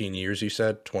 15 years, you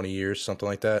said, 20 years, something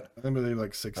like that. I believe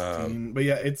like 16, but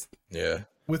yeah, it's Yeah.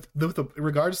 with the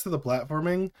regards to the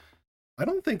platforming, I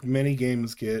don't think many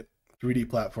games get 3D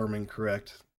platforming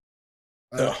correct.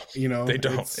 No, You know, they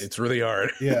don't. It's really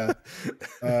hard. Yeah.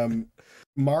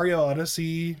 Mario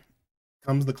Odyssey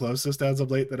comes the closest as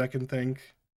of late that I can think.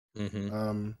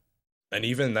 And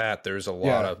even that, there's a lot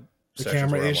Yeah, of the sections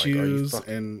camera where I'm like, are you issues fuck-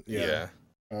 and yeah.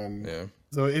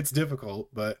 So it's difficult,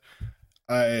 but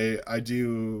I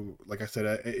do, like I said,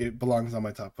 it belongs on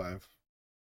my top 5.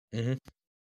 Sam,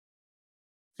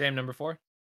 number 4.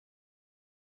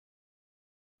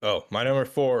 Oh, my number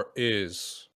 4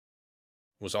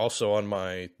 was also on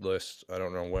my list. I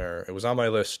don't know where. It was on my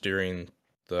list during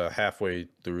the halfway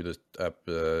through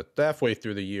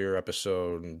the year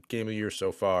episode and game of the year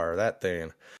so far. That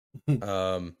thing.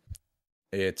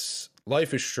 It's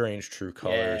Life is Strange: True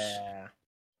Colors. Yeah.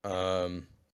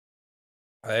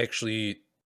 I actually,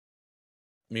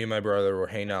 me and my brother were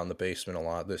hanging out in the basement a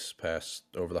lot this past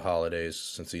over the holidays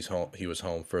since he was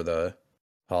home for the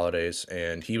holidays,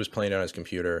 and he was playing on his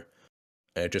computer,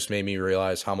 and it just made me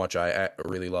realize how much I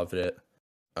really loved it.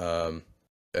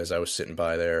 As I was sitting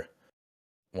by there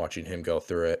watching him go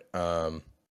through it, I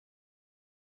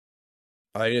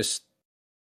just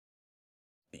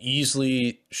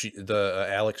easily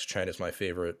Alex Chen is my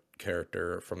favorite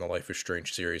character from the Life is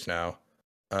Strange series now.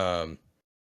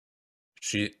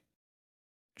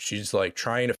 She's like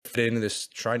trying to fit into this,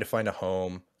 trying to find a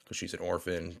home because she's an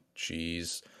orphan.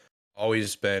 She's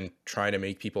always been trying to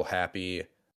make people happy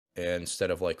instead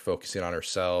of like focusing on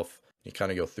herself. You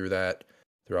kind of go through that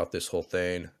throughout this whole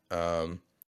thing.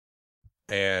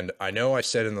 And I know I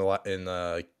said in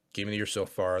the game of the year so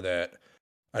far that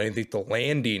I didn't think the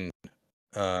landing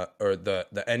or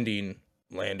the ending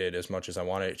landed as much as I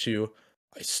wanted it to.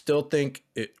 I still think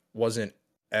it wasn't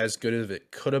as good as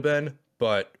it could have been,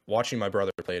 but watching my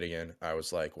brother play it again, I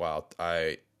was like, wow,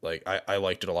 I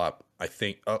liked it a lot. I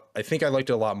think I liked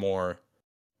it a lot more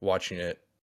watching it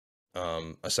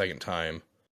a second time.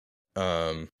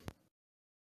 But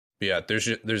yeah,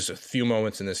 there's a few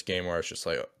moments in this game where it's just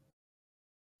like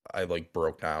I like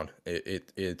broke down.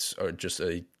 It's just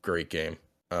a great game.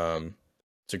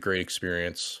 It's a great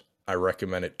experience. I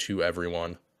recommend it to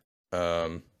everyone.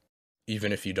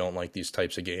 Even if you don't like these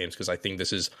types of games, because I think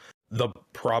this is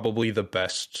probably the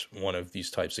best one of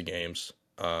these types of games.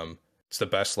 It's the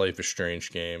best Life is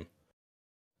Strange game.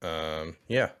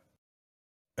 Yeah.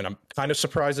 And I'm kind of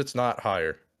surprised it's not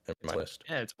higher in my list.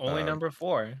 Yeah, it's only number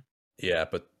 4. Yeah,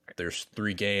 but there's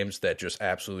 3 games that just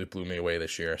absolutely blew me away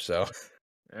this year. So,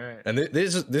 all right. And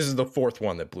this is the 4th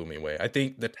one that blew me away. I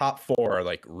think the top 4 are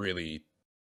like really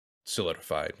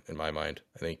solidified in my mind.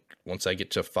 I think once I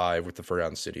get to 5 with the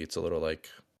Forgotten City, it's a little like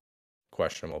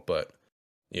questionable, but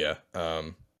yeah,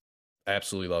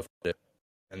 absolutely loved it.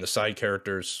 And the side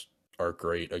characters are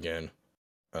great again.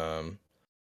 I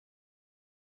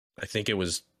think it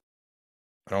was,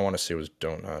 I don't want to say it was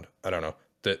Donut. I don't know.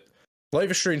 That Life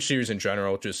is Strange series in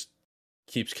general just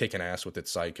keeps kicking ass with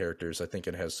its side characters. I think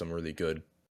it has some really good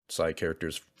side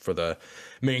characters for the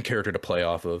main character to play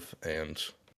off of, and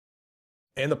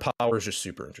the power is just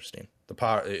super interesting. The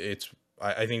power,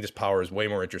 I think this power is way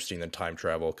more interesting than time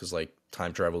travel, because like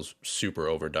time travel is super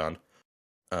overdone.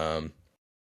 And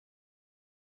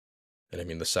I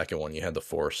mean the second one you had the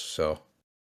Force, so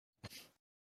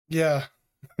yeah.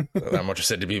 not much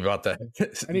said to be about that.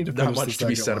 I need to not finish much the to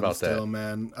be second said one about still, that.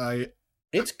 man.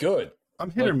 It's good.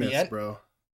 I'm hit or miss, bro.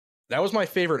 That was my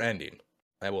favorite ending,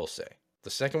 I will say.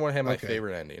 The second one had my Okay.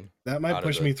 favorite ending. That might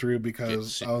push me through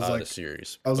because I was like, the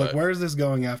series. I was like, where is this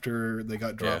going after they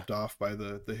got dropped Yeah. off by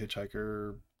the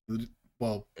hitchhiker?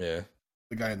 Well, Yeah.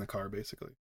 the guy in the car,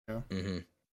 basically. Mm-hmm.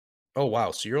 Oh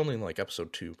wow, so you're only in like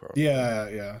episode 2, probably. Yeah.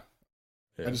 Yeah.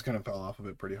 I just kind of fell off of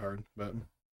it pretty hard, but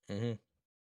Mm-hmm.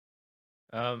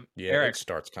 Yeah, Yeah, Eric. it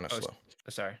starts kind of Oh, slow.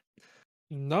 Sorry.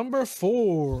 Number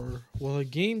 4. Well, a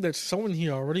game that someone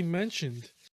here already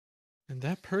mentioned. And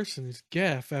that person is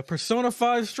Gaff at Persona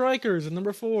 5 Strikers at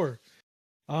number 4.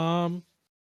 I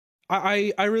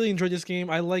really enjoyed this game.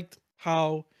 I liked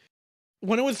how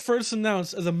when it was first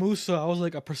announced as a Muso, I was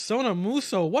like, a Persona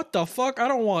Muso? What the fuck? I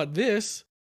don't want this.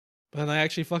 But then I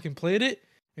actually fucking played it,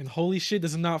 and holy shit,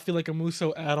 does not feel like a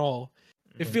Muso at all.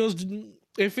 It feels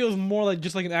more like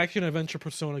just like an action adventure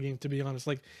Persona game, to be honest.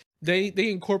 Like they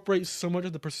incorporate so much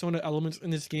of the Persona elements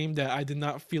in this game that I did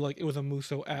not feel like it was a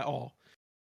Muso at all.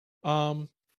 I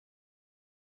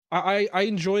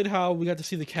enjoyed how we got to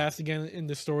see the cast again in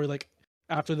the story, like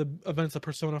after the events of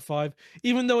Persona 5.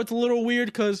 Even though it's a little weird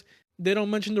because they don't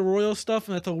mention the royal stuff,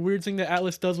 and that's a weird thing that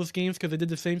Atlas does with games because they did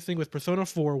the same thing with Persona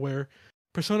 4, where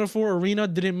Persona 4 Arena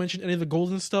didn't mention any of the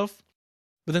golden stuff,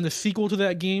 but then the sequel to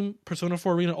that game, Persona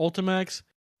 4 Arena Ultimax,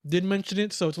 did mention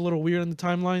it, so it's a little weird in the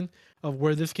timeline of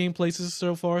where this game places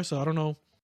so far, so I don't know.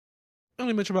 I don't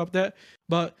really much about that,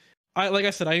 but like I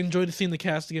said, I enjoyed seeing the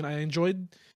cast again. I enjoyed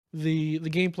the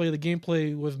gameplay. The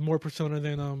gameplay was more Persona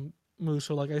than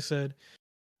Muso, like I said.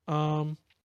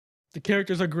 The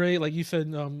characters are great, like you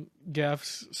said,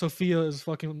 Gaffs. Sophia is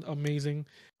fucking amazing.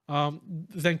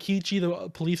 Zenkichi, the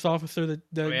police officer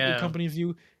that accompanies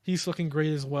you, he's fucking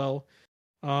great as well.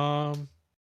 I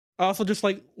also just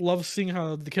like love seeing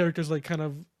how the characters like kind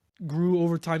of grew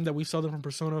over time that we saw them from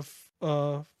Persona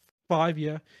 5.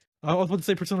 Yeah, I was about to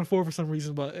say Persona 4 for some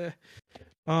reason, but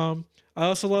I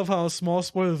also love how, small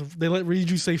spoilers, they let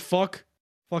Riju say fuck.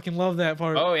 Fucking love that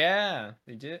part. Oh yeah,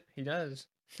 he does.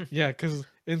 Yeah, because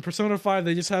in Persona 5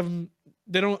 they just have him.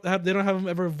 They don't have him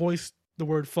ever voice the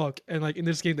word fuck, and like in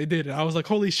this game they did it. I was like,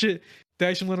 holy shit, they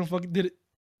actually let him fucking did it.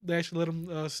 They actually let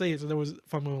him say it, so there was a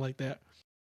fun moment like that.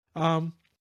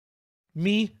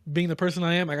 Me being the person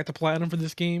I am, I got the platinum for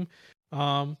this game.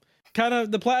 The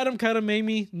platinum kind of made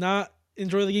me not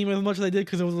enjoy the game as much as I did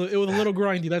because it was a little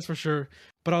grindy, that's for sure.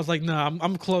 But I was like, nah,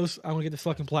 I'm close. I'm gonna get this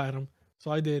fucking platinum,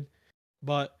 so I did.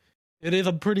 But it is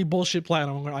a pretty bullshit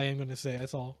platinum, I am gonna say,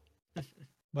 that's all.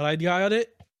 But I got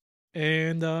it,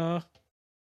 and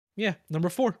yeah, number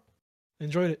 4.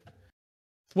 Enjoyed it.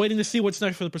 Waiting to see what's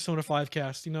next for the Persona 5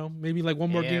 cast, you know? Maybe like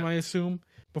one more game, I assume,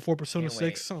 before Persona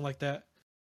 6, something like that.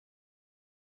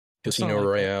 Casino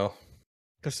Royale.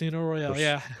 Casino Royale,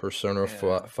 yeah. Persona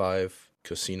 5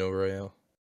 Casino Royale.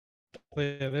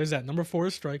 Yeah, there's that. Number 4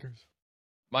 is Strikers.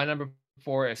 My number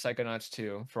 4 is Psychonauts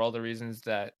 2, for all the reasons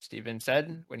that Steven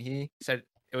said when he said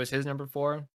it was his number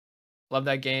 4. Love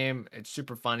that game. It's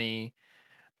super funny.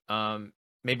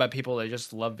 Made by people that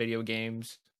just love video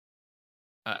games.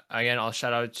 Again, I'll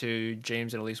shout out to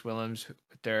James and Elise Willems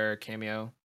with their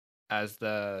cameo as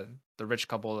the rich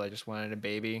couple that just wanted a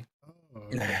baby.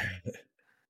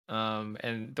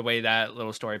 And the way that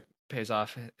little story pays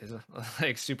off is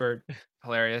like super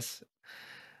hilarious.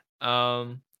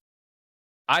 I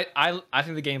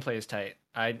think the gameplay is tight.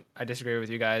 I disagree with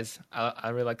you guys. I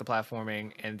really like the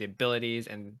platforming and the abilities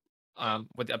and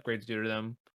what the upgrades do to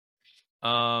them.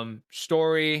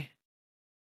 Story.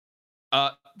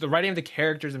 The writing of the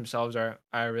characters themselves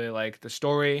I really like. The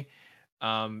story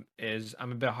is,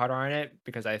 I'm a bit harder on it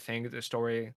because I think the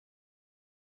story,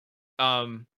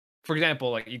 for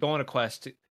example, like you go on a quest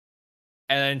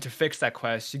and then to fix that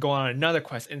quest, you go on another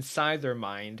quest inside their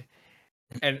mind.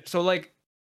 And so like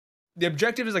the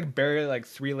objective is like buried like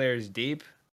 3 layers deep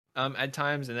at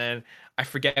times, and then I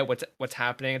forget what's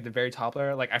happening at the very top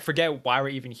layer. Like I forget why we're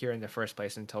even here in the first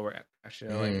place until we're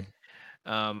actually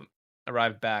like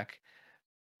arrived back.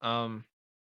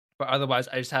 But otherwise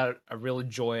I just had a real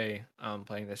joy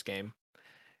playing this game,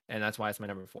 and that's why it's my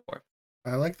number 4.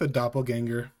 I like the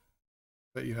doppelganger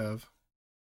that you have.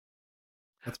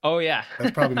 That's probably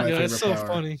my favorite that's so power.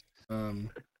 Funny.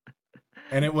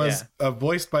 And it was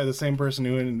voiced by the same person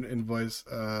who in voice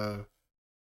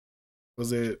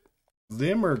was it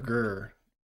Zim or Gur?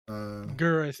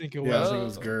 Gur, I think it was. Yeah, I think it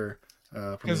was Gur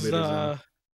from Invader Zim.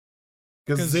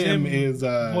 Because Zim is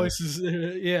voices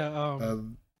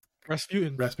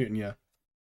Rasputin, yeah.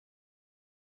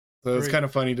 So it's kind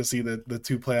of funny to see the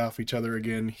two play off each other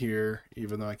again here,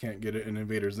 even though I can't get it in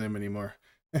Invader Zim anymore.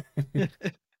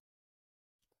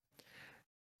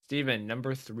 Steven,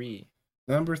 number 3.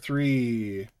 Number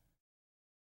 3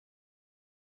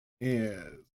 is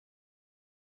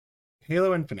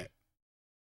Halo Infinite.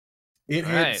 It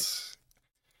hits.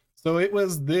 So it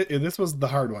was this was the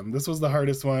hard one. This was the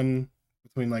hardest one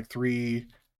between like 3,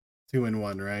 2, and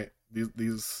 1, right?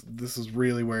 This is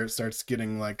really where it starts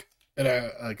getting like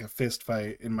a fist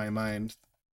fight in my mind.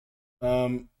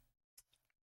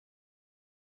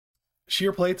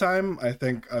 Sheer playtime, I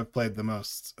think I've played the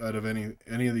most out of any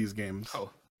of these games.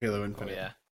 Halo Infinite. Oh,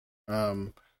 yeah.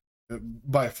 um,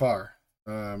 by far.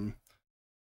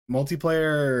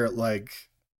 Multiplayer, like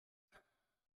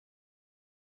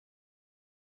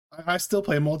I still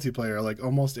play multiplayer like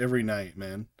almost every night,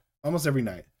 man. Almost every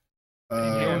night.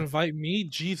 And you Yeah. don't invite me,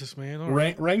 Jesus, man. All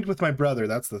right. Ranked with my brother.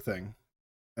 That's the thing,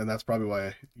 and that's probably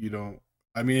why you don't.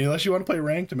 I mean, unless you want to play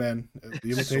ranked, man, the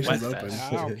invitation's Sweat open.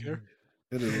 fest. I don't care.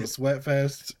 It is a sweat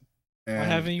fest, I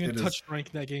and haven't even it is touched rank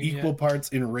in that game equal yet.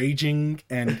 parts enraging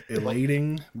and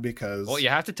elating because Well, you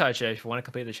have to touch it if you want to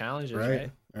complete the challenges, right?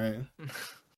 right.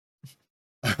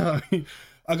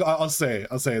 I'll say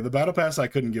the battle pass I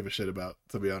couldn't give a shit about,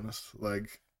 to be honest.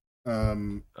 Like,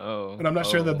 and I'm not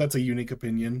sure that that's a unique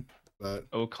opinion, but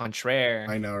au contraire.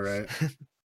 I know, right?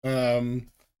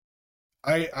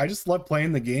 I just love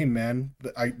playing the game, man.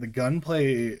 The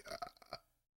gunplay.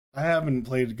 I haven't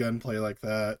played gunplay like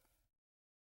that.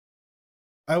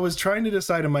 I was trying to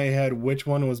decide in my head which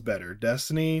one was better,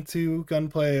 Destiny 2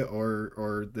 gunplay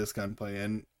or this gunplay,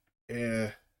 and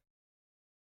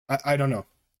I don't know.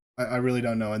 I really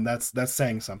don't know, and that's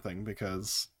saying something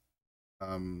because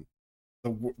the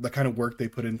kind of work they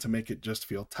put in to make it just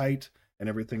feel tight and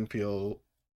everything feel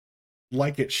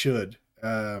like it should,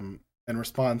 and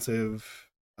responsive.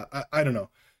 I don't know.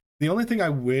 The only thing I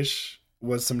wish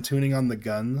was some tuning on the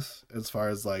guns as far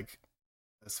as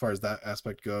that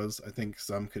aspect goes. I think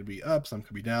some could be up, some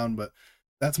could be down, but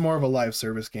that's more of a live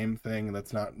service game thing.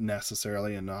 That's not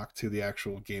necessarily a knock to the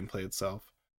actual gameplay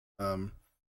itself. Some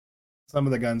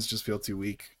of the guns just feel too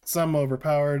weak, some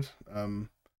overpowered,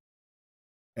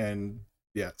 and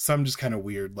yeah, some just kind of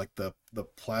weird, like the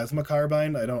plasma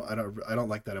carbine. I don't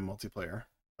like that in multiplayer.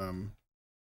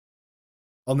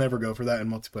 I'll never go for that in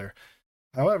multiplayer.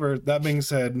 However, that being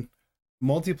said,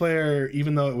 multiplayer,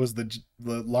 even though it was the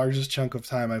largest chunk of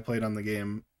time I played on the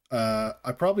game,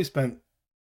 I probably spent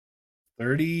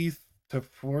 30 to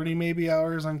 40 maybe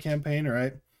hours on campaign,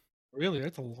 right? Really,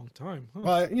 that's a long time. Huh?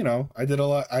 Well, I did a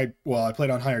lot. I played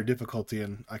on higher difficulty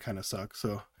and I kind of suck.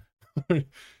 So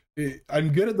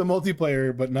I'm good at the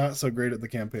multiplayer, but not so great at the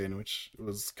campaign, which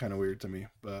was kind of weird to me.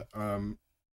 But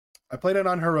I played it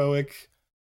on heroic,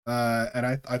 and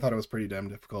I thought it was pretty damn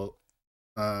difficult.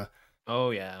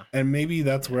 Oh yeah, and maybe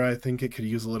that's where I think it could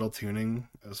use a little tuning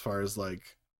as far as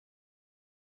like,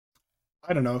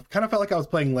 I don't know. Kind of felt like I was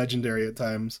playing Legendary at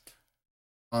times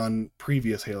on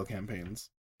previous Halo campaigns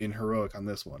in heroic on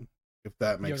this one, if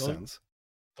that makes sense.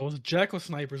 Those Jackal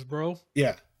snipers, bro.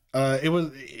 Yeah. It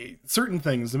was certain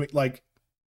things like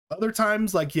other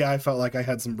times, like, yeah, I felt like I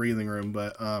had some breathing room,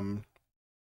 but and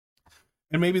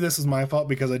maybe this is my fault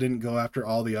because I didn't go after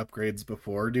all the upgrades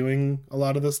before doing a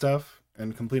lot of the stuff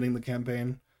and completing the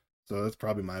campaign. So that's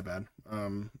probably my bad.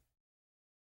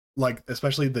 Like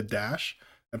especially the dash.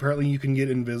 Apparently you can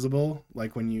get invisible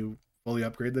like when you fully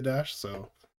upgrade the dash, so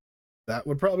that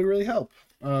would probably really help.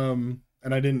 And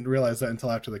I didn't realize that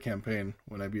until after the campaign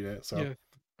when I beat it. So yeah,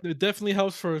 it definitely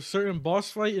helps for a certain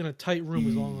boss fight in a tight room,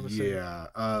 is all I'm gonna say.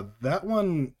 Yeah, that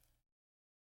one,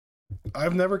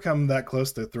 I've never come that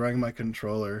close to throwing my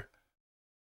controller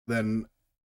than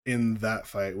in that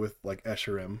fight with like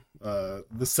Escharim,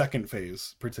 the second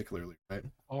phase particularly, right?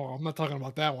 Oh, I'm not talking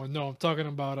about that one. No, I'm talking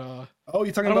about Oh,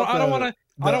 you're talking about I don't want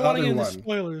to get into one.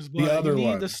 spoilers, but The other you need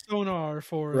one. the sonar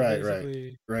for Right.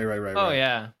 basically Right. Oh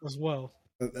yeah. as well.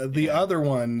 The other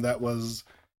one that was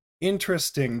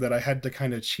interesting that I had to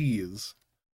kind of cheese.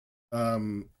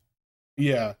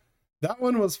 Yeah, that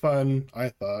one was fun. I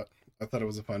thought it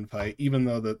was a fun fight, even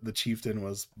though the chieftain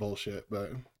was bullshit.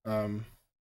 But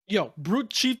yo, brute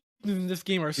chiefs in this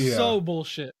game are so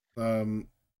bullshit.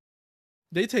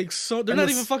 They take they're not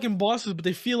even fucking bosses, but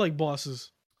they feel like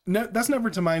bosses. No, that's never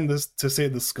to mind this to say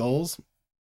the skulls.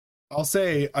 I'll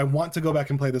say I want to go back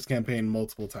and play this campaign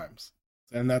multiple times,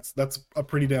 and that's a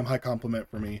pretty damn high compliment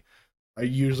for me. I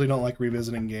usually don't like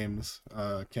revisiting games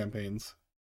campaigns,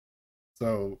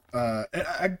 so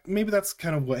maybe that's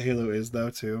kind of what Halo is though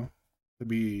too. To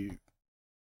be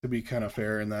kind of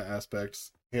fair in that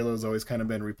aspect, Halo's always kind of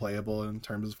been replayable in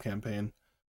terms of campaign,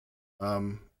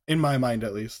 in my mind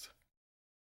at least.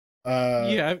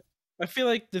 Yeah, I feel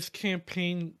like this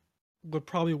campaign would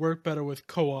probably work better with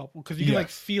co-op because you can like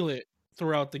feel it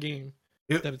throughout the game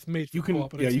that it's made for co-op,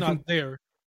 but it's not there.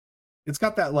 It's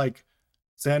got that like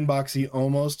sandboxy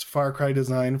almost Far Cry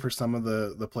design for some of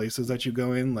the places that you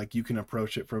go in. Like you can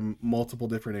approach it from multiple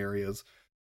different areas,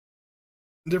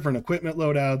 different equipment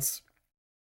loadouts.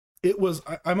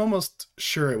 I'm almost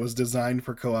sure it was designed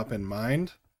for co-op in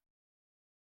mind,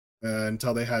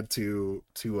 until they had to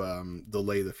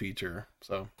delay the feature.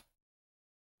 So,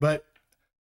 but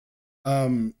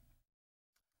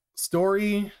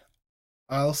story,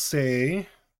 I'll say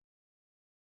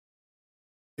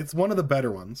it's one of the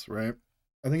better ones, right?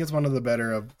 I think it's one of the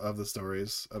better of the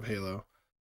stories of Halo,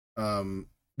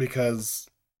 because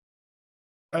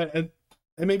and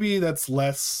maybe that's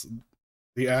less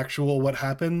the actual what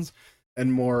happens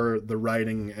and more the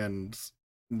writing and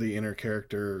the inner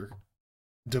character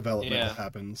development that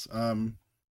happens.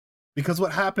 Because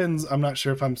what happens, I'm not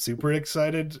sure if I'm super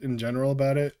excited in general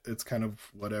about it. It's kind of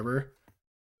whatever.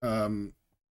 But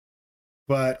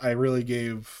I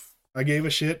gave a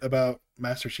shit about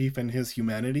Master Chief and his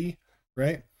humanity,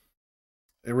 right?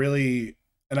 It really,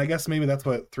 and I guess maybe that's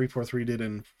what 343 did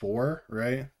in 4,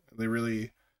 right? They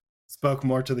really spoke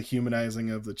more to the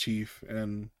humanizing of the Chief,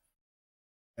 and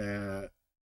I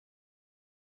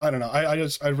don't know.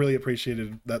 I really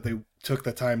appreciated that they took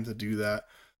the time to do that.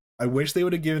 I wish they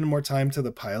would have given more time to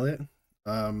the pilot,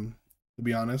 to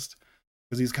be honest,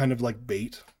 because he's kind of like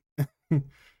bait.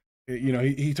 You know,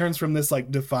 he turns from this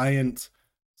like defiant,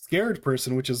 scared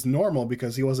person, which is normal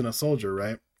because he wasn't a soldier,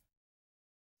 right?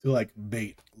 To like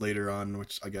bait later on,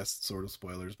 which I guess sort of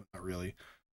spoilers, but not really.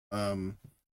 And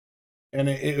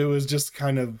it was just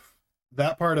kind of,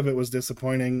 that part of it was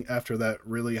disappointing after that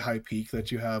really high peak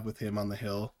that you have with him on the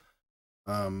hill.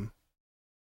 And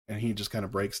he just kind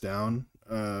of breaks down.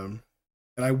 And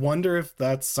I wonder if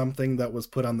that's something that was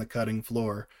put on the cutting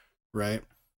floor, right?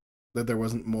 That there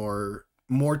wasn't more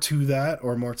to that,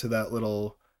 or more to that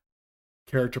little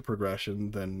character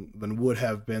progression than would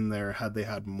have been there had they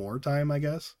had more time, I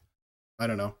guess. I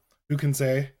don't know. Who can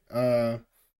say?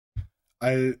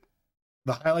 The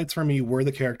highlights for me were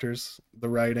the characters, the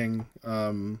writing,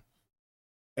 and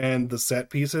the set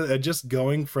pieces. It just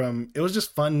going from, it was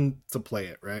just fun to play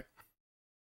it, right?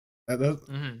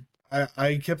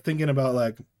 I kept thinking about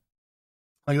like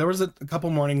there was a couple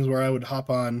mornings where I would hop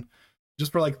on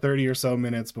just for like 30 or so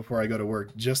minutes before I go to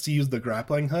work, just to use the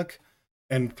grappling hook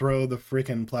and throw the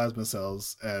freaking plasma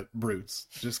cells at brutes,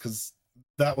 just because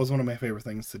that was one of my favorite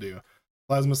things to do.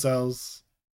 Plasma cells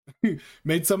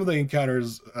made some of the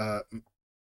encounters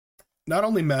not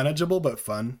only manageable but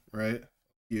fun, right?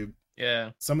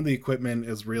 Some of the equipment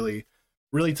is really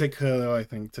take Halo, I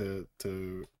think, to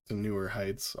newer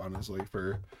heights, honestly,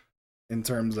 for in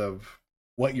terms of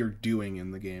what you're doing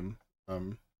in the game.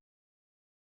 And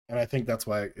I think that's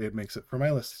why it makes it for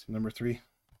my list, number 3.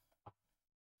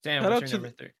 Sam, what's your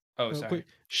number 3? Oh, sorry. Wait.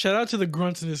 Shout out to the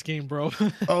grunts in this game, bro.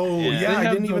 Oh, yeah,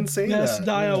 I didn't even say that. Best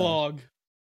dialogue. Yeah.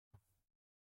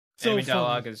 So enemy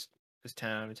dialogue is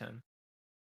 10 out of 10.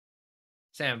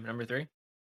 Sam, number 3.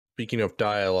 Speaking of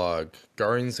dialogue,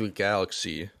 Guardians of the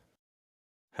Galaxy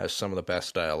has some of the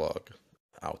best dialogue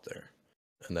out there,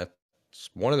 and that's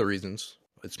one of the reasons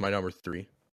it's my number 3.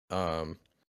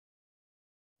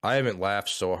 I haven't laughed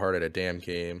so hard at a damn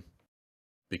game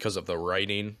because of the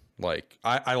writing. Like,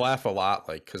 I laugh a lot,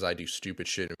 like, because I do stupid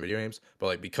shit in video games, but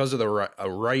like because of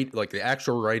the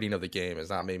actual writing of the game has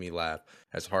not made me laugh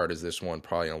as hard as this one.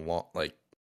 Probably in a long, like,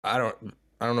 I don't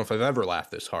know if I've ever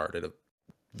laughed this hard at a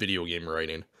video game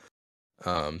writing.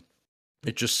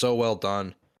 It's just so well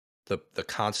done. The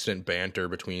constant banter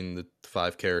between the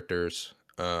 5 characters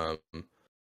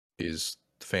is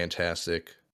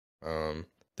fantastic.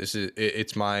 This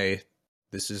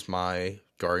is my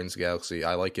Guardians of the Galaxy.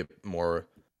 I like it more.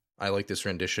 I like this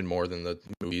rendition more than the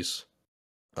movies.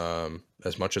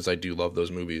 As much as I do love those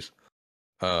movies,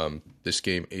 this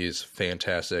game is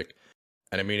fantastic.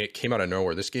 And I mean, it came out of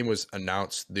nowhere. This game was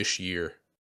announced this year,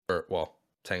 or well,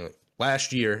 technically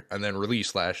last year, and then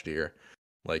released last year,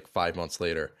 like 5 months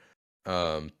later.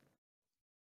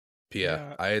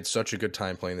 Yeah, I had such a good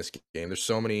time playing this game. There's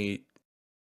so many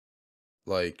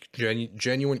like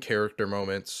genuine character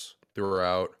moments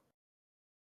throughout.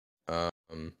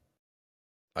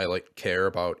 I like care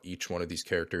about each one of these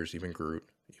characters, even Groot,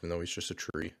 even though he's just a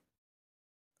tree.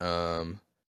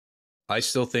 I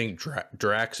still think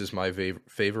Drax is my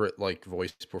favorite like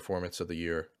voice performance of the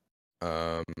year.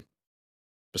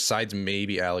 Besides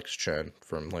maybe Alex Chen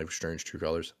from Life is Strange: True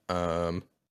Colors.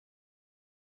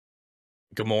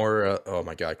 Gamora, oh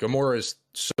my god, Gamora is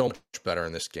so much better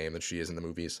in this game than she is in the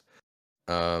movies.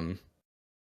 What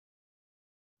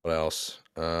else?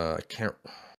 I can't.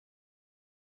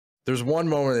 There's one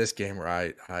moment in this game where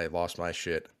I lost my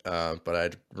shit, but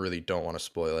I really don't want to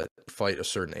spoil it. Fight a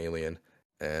certain alien,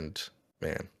 and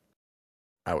man,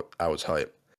 I was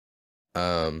hype.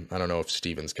 I don't know if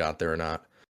Steven's got there or not.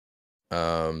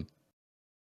 And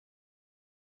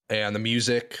the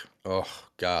music, oh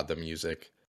god, the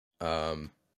music. A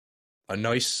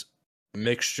nice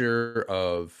mixture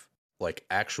of like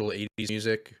actual 80s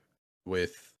music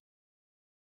with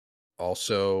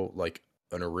also like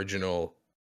an original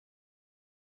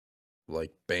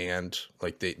like band.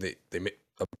 Like they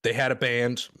had a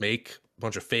band make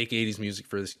bunch of fake 80s music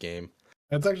for this game.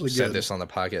 That's actually Said good. this on the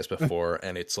podcast before,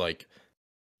 and it's like,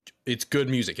 it's good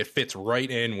music. It fits right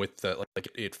in with the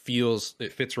it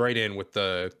fits right in with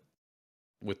the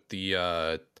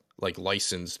like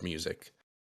licensed music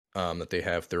that they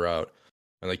have throughout.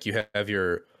 And like you have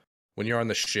when you're on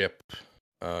the ship,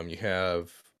 you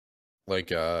have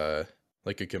like a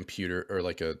computer or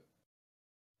like a,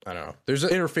 I don't know. There's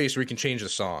an interface where you can change the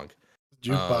song.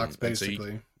 Jukebox, and so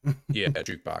basically. Yeah,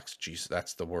 jukebox. Jeez,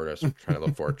 that's the word I was trying to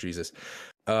look for. Jesus.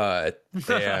 And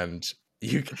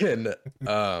you can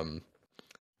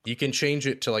change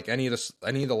it to like any of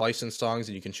the licensed songs,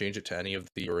 and you can change it to any of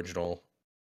the original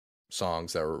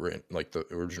songs that were written, like the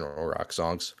original rock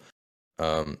songs.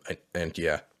 And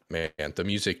yeah, man, the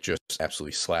music just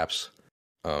absolutely slaps.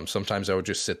 Sometimes I would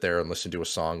just sit there and listen to a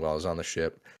song while I was on the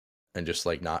ship, and just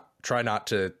like try not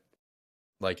to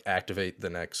like activate the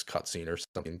next cutscene or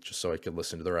something, just so I could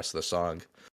listen to the rest of the song.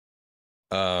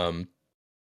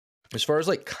 As far as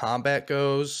like combat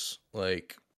goes,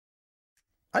 like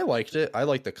I liked it. I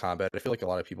liked the combat. I feel like a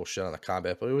lot of people shit on the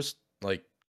combat, but it was like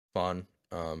fun.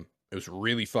 It was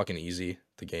really fucking easy.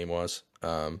 The game was.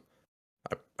 I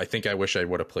think I wish I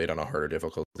would have played on a harder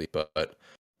difficulty, but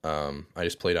I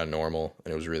just played on normal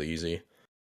and it was really easy.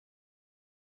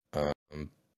 But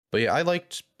yeah, I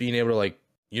liked being able to like,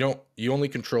 you only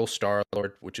control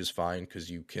Star-Lord, which is fine because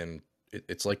you can.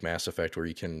 It's like Mass Effect where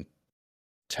you can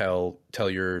tell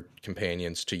your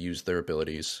companions to use their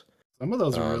abilities. Some of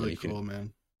those are really cool,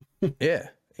 man. Yeah,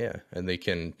 and you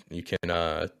can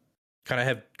kind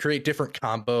of create different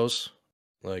combos,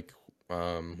 like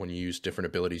when you use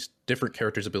different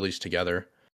characters' abilities together.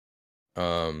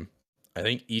 I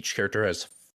think each character has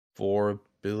 4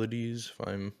 abilities, if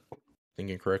I'm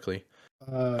thinking correctly.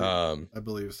 I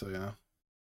believe so, yeah.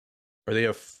 Or they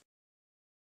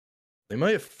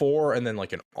might have 4 and then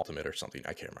like an ultimate or something.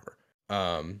 I can't remember.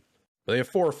 But they have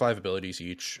 4 or 5 abilities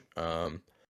each. I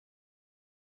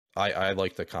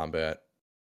like the combat.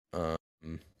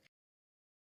 It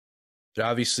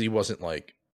obviously wasn't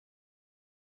like,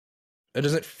 it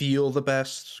doesn't feel the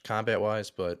best combat wise,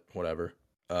 but whatever.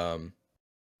 I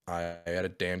had a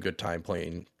damn good time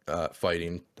playing,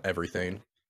 fighting everything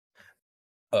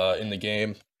in the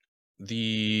game.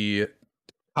 The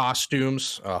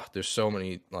costumes, there's so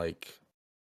many, like,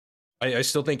 I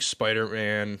still think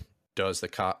Spider-Man does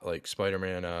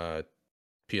Spider-Man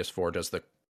PS4 does the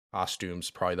costumes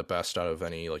probably the best out of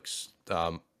any like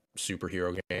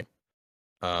superhero game.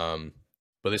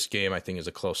 But this game I think is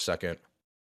a close second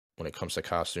when it comes to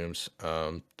costumes.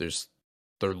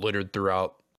 They're littered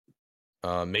throughout.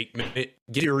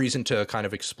 Give you a reason to kind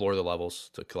of explore the levels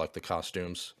to collect the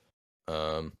costumes.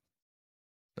 And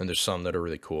there's some that are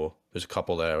really cool. There's a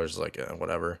couple that I was like,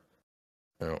 whatever.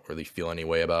 I don't really feel any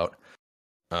way about.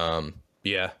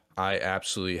 Yeah, I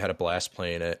absolutely had a blast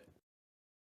playing it.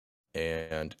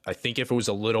 And I think if it was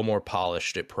a little more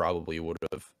polished, it probably would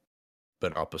have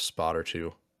been up a spot or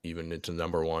 2, even into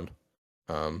number 1.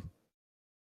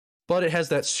 But it has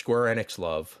that Square Enix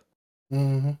love,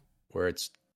 where it's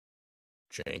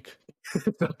jank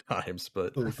sometimes,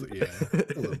 but yeah,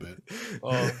 a little bit.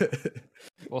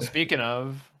 Well, speaking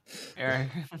of, Eric,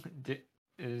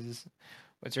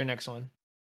 what's your next one?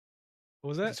 What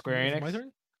was that? Square Enix? My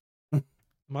turn?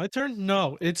 My turn?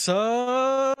 No, it's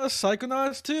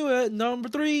Psychonauts 2 at number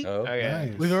 3. Oh, Okay.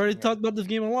 Nice. We've already talked about this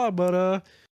game a lot, but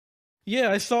yeah,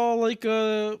 I saw like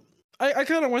I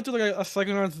kind of went through like a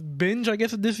Psychonauts binge, I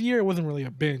guess, this year. It wasn't really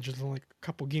a binge, it's like a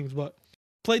couple games, but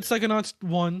played Psychonauts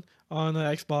 1 on the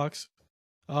Xbox.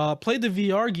 Played the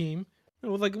VR game. It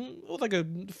was like a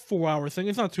 4-hour thing.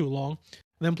 It's not too long.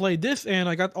 And then played this, and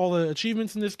I got all the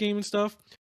achievements in this game and stuff.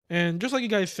 And just like you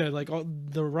guys said, like all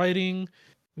the writing,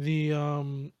 the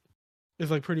is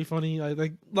like pretty funny.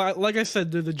 Like I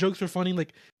said, the jokes are funny.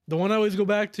 Like the one I always go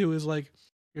back to is like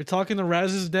you're talking to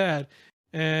Raz's dad,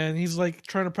 and he's like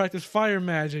trying to practice fire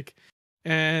magic,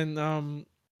 and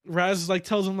Raz like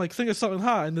tells him like think of something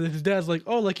hot, and then his dad's like,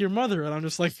 oh, like your mother, and I'm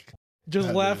just like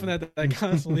laughing at that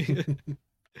constantly.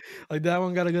 Like that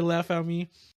one got a good laugh at me.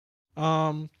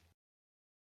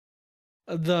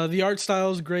 The art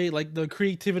style is great. Like the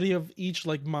creativity of each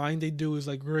like mind they do is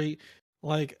like great.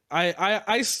 Like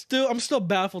I'm still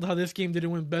baffled how this game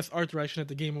didn't win Best Art Direction at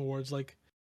the Game Awards. Like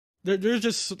there's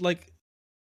just like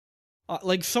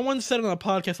someone said on a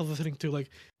podcast I was listening to, like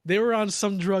they were on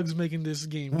some drugs making this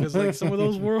game because like some of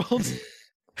those worlds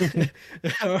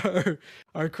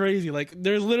are crazy. Like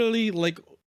there's literally like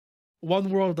one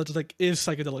world that's like is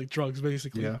psychedelic drugs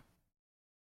basically. Yeah.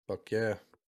 fuck yeah.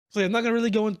 So yeah, I'm not gonna really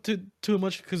go into too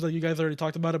much because like you guys already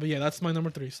talked about it. But yeah, that's my number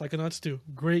 3, Psychonauts 2.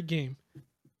 Great game.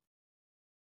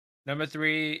 Number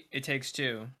 3, It Takes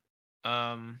Two.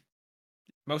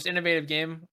 Most innovative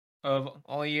game of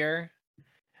all year.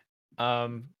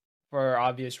 For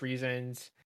obvious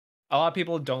reasons. A lot of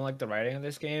people don't like the writing of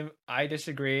this game. I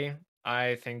disagree.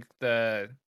 I think the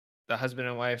husband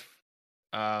and wife,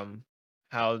 um,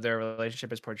 how their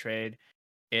relationship is portrayed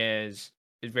is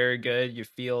very good. You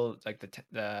feel like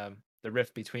the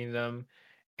rift between them,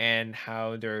 and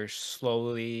how they're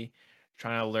slowly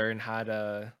trying to learn how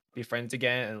to be friends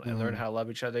again and learn Mhm. how to love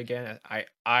each other again.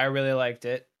 I really liked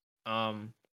it.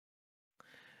 Um,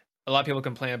 a lot of people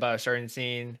complain about a certain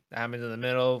scene that happens in the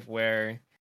middle where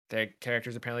the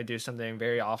characters apparently do something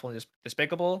very awful and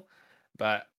despicable.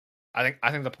 But I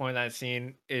think the point of that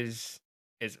scene is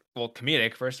well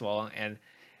comedic first of all,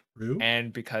 True.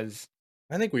 and because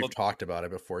I think we've well, talked about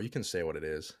it before. You can say what it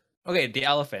is. okay, the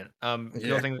elephant. People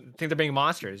Yeah. think they're being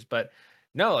monsters, but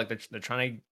no, like they're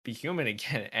trying to be human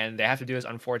again, and they have to do this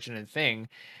unfortunate thing.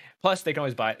 Plus, they can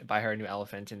always buy her a new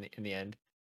elephant in the end.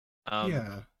 Um,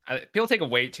 Yeah, People take it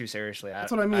way too seriously.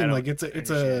 that's what I I mean. don't Like it's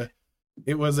understand.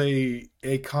 it was a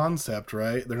concept,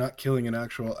 right? They're not killing an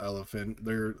actual elephant.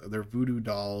 They're voodoo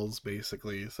dolls,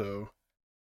 basically. So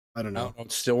I don't I know. don't know.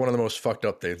 It's still one of the most fucked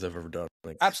up things I've ever done.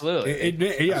 Like, Absolutely, Yeah, it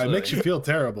makes you absolutely. feel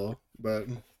terrible, but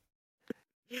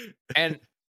And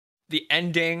the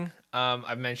ending,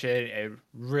 I've mentioned, it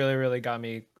really, really got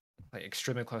me like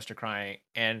extremely close to crying.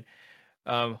 And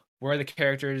where the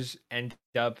characters end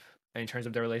up in terms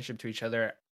of their relationship to each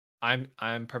other,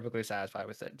 I'm perfectly satisfied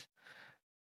with it.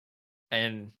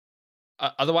 And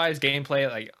otherwise, gameplay,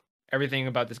 like everything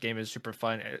about this game is super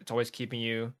fun. It's always keeping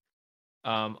you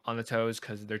on the toes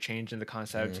because they're changing the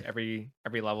concept mhm.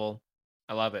 every level.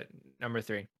 I love it. Number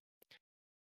 3,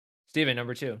 Steven,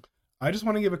 number 2. I just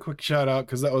want to give a quick shout out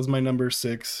because that was my number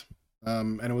 6.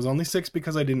 And it was only 6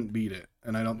 because I didn't beat it,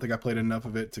 and I don't think I played enough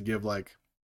of it to give like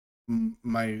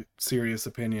my serious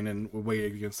opinion and weigh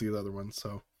it against the other ones.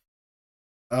 So,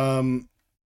 um,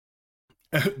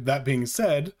 that being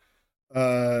said,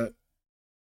 uh,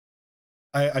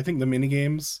 I think the mini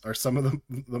games are some of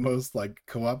the most like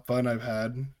co-op fun I've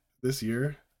had this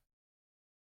year.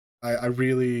 I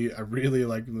really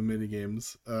like the mini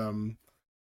games.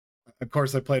 Of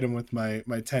course, I played them with my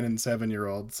 10 and 7 year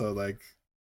old, so like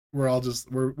we're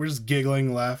just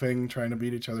giggling, laughing, trying to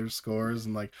beat each other's scores,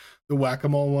 and like the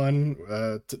whack-a-mole one,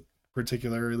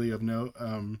 particularly of note,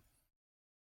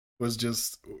 was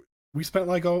just we spent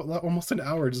like almost an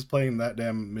hour just playing that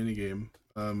damn mini game,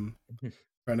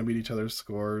 trying to beat each other's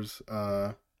scores.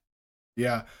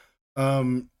 Yeah,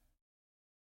 um,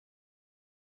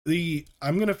 the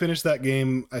I'm gonna finish that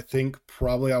game. I think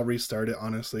probably I'll restart it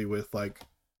honestly with like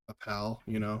a pal,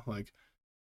 like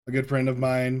a good friend of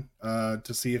mine,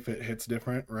 to see if it hits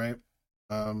different, right?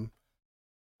 Um,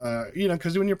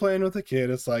 because when you're playing with a kid,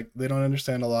 it's like they don't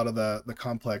understand a lot of the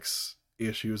complex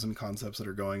issues and concepts that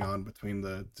are going on between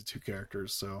the two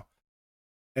characters. So,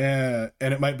 and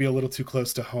it might be a little too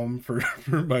close to home for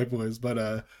for my boys,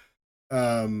 but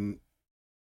um,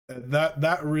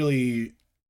 that really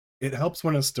it helps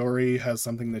when a story has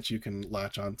something that you can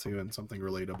latch onto and something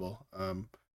relatable.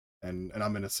 And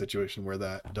I'm in a situation where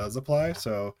that does apply.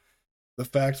 So the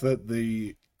fact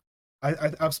that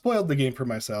I've spoiled the game for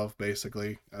myself.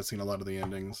 Basically, I've seen a lot of the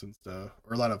endings and stuff,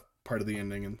 or a lot of part of the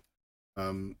ending, and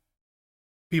um,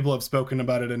 people have spoken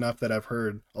about it enough that I've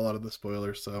heard a lot of the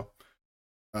spoilers. So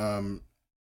um,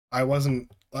 I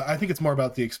wasn't. I think it's more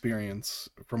about the experience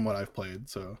from what I've played.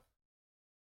 So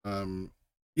um,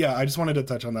 yeah, I just wanted to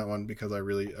touch on that one because I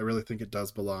really think it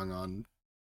does belong on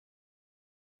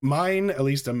mine, at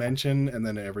least a mention, and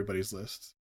then everybody's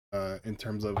list. In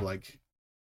terms of like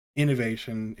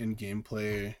innovation in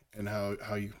gameplay and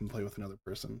how you can play with another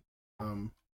person.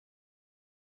 Um,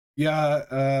 yeah.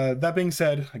 That being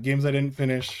said, games I didn't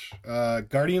finish.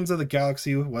 Guardians of the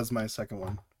Galaxy was my second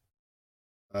one.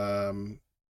 Um,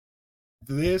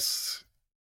 this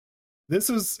this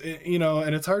was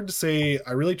and it's hard to say.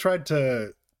 I really tried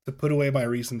to put away my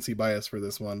recency bias for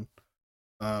this one.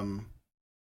 Um,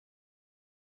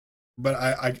 but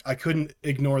I couldn't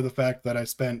ignore the fact that I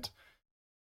spent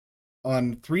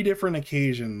on 3 different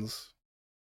occasions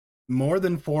more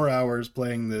than 4 hours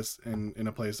playing this in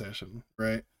a play session,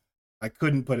 right? I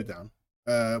couldn't put it down.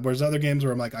 Whereas other games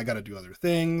where I'm like, I got to do other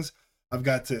things. I've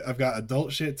got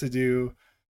adult shit to do.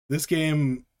 This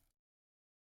game,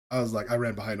 I was like, I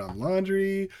ran behind on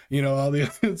laundry. All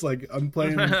the it's like I'm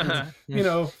playing. You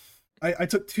know, I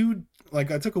took I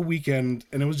took a weekend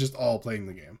and it was just all playing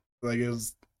the game. Like it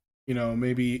was,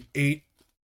 maybe 8.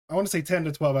 I want to say 10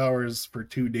 to 12 hours for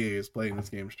 2 days playing this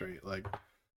game straight. Like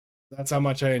that's how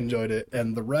much I enjoyed it.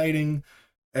 And the writing,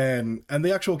 and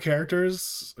the actual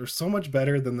characters are so much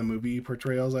better than the movie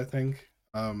portrayals, I think.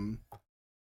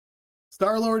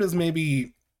 Star Lord is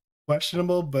maybe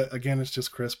questionable, but again, it's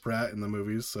just Chris Pratt in the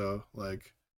movies, so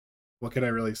like, what can I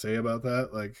really say about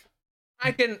that? Like,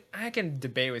 I can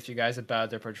debate with you guys about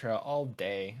their portrayal all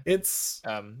day. it's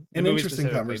The an movie interesting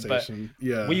specifically, but conversation.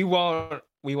 Yeah. we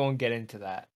won't get into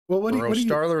that. Well, what do you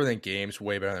Star Lord in games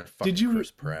way better than fucking Did you-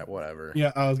 Chris Pratt. Whatever.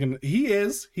 Yeah,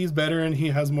 he's better, and he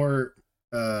has more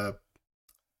a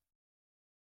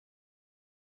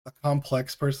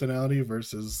complex personality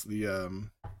versus the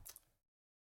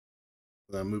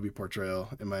movie portrayal,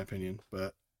 in my opinion.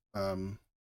 But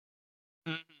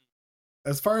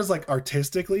as far as like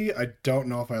artistically, I don't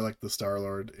know if I like the Star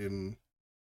Lord in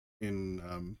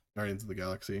Guardians of the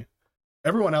Galaxy.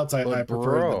 Everyone else, I But prefer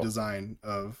bro, the design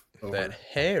of Thor. that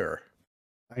hair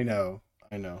I know.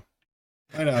 and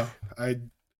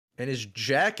his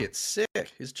jacket's sick.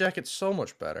 His jacket's so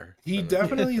much better. He than the-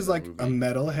 definitely is than like the a movie.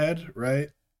 metal head,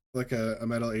 right? Like a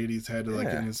metal 80s head, like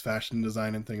Yeah. in his fashion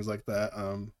design and things like that.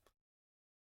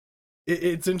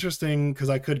 It's interesting because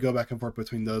I could go back and forth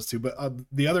between those two, but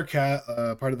the other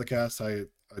part of the cast, I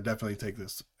definitely take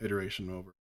this iteration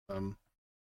over.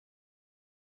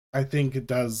 I think it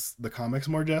does the comics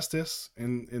more justice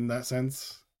in that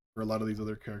sense for a lot of these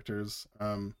other characters.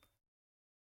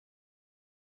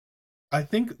 I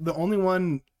think the only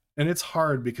one, and it's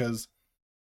hard because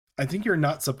I think you're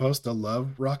not supposed to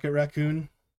love Rocket Raccoon.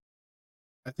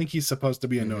 I think he's supposed to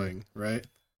be annoying, right?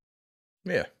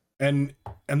 Yeah. And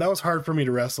that was hard for me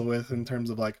to wrestle with in terms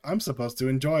of like, I'm supposed to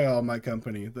enjoy all my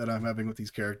company that I'm having with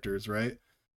these characters, right?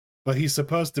 But he's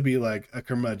supposed to be like a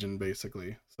curmudgeon,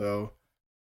 basically. So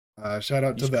shout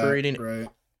out to He's that, creating- right?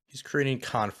 He's creating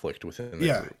conflict within the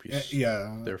Yeah, group. He's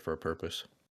yeah. there for a purpose.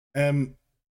 I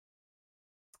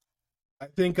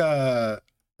think the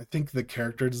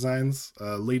character designs,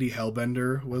 Lady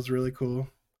Hellbender was really cool.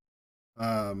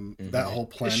 That whole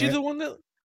planet. Is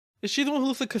she the one who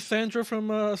looks like Cassandra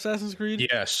from Assassin's Creed?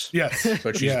 Yes. Yes,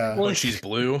 But she's yeah. but she's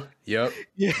blue. Yep.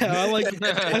 Yeah, I like.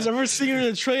 As I ever seen her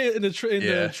in the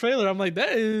Yeah. the trailer, I'm like,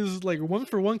 that is like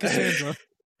 1-for-1 Cassandra.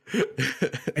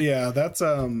 Yeah, that's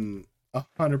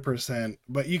 100%.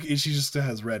 But she just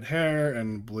has red hair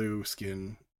and blue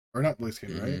skin, or not blue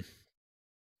skin, right?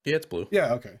 Yeah, it's blue.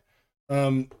 Yeah, okay.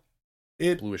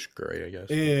 Bluish gray, I guess.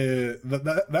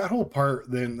 That whole part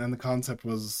then and the concept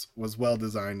was well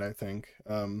designed, I think.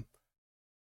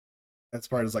 As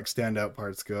far as like standout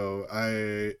parts go,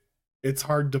 it's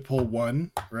hard to pull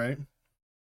one, right?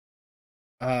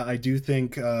 I do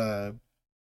think I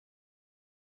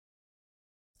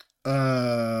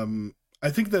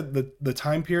think that the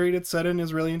time period it's set in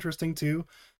is really interesting too,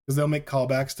 because they'll make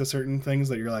callbacks to certain things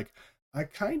that you're like, I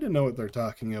kind of know what they're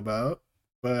talking about,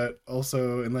 but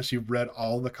also unless you've read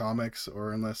all the comics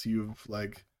or unless you're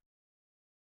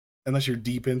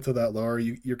deep into that lore,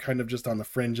 you're kind of just on the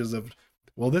fringes of,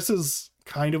 well, this is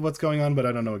kind of what's going on, but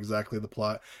I don't know exactly the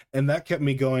plot, and that kept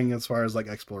me going as far as like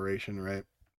exploration, right?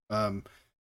 So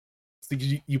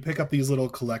you pick up these little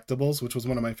collectibles, which was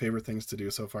one of my favorite things to do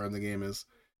so far in the game. Is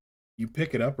you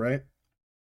pick it up, right,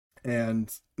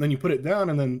 and then you put it down,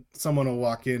 and then someone will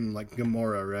walk in, like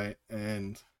Gamora, right,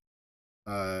 and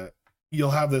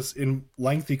you'll have this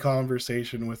lengthy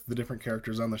conversation with the different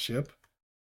characters on the ship.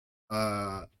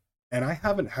 And I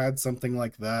haven't had something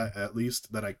like that, at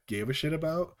least that I gave a shit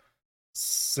about,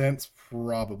 since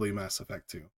probably Mass Effect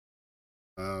 2.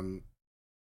 And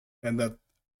that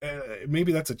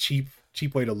maybe that's a cheap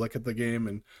way to look at the game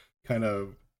and kind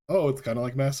of, it's kind of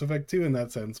like Mass Effect 2 in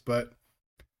that sense, but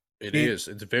it is.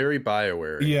 It's very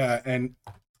BioWare. Yeah, and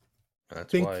That's I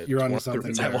think why you're it's onto one of the something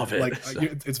reasons I there. love it. Like So-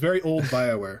 it's very old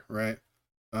BioWare, right?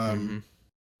 Mhm.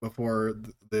 Before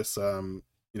this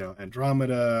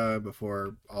Andromeda,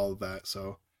 before all of that.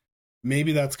 So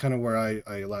maybe that's kind of where I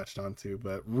latched onto,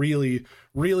 but really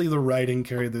the writing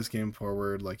carried this game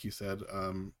forward. Like you said,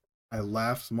 I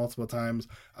laughed multiple times.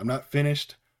 I'm not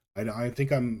finished. I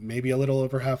think I'm maybe a little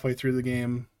over halfway through the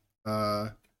game,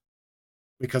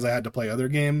 because I had to play other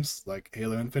games like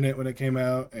Halo Infinite when it came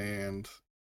out, and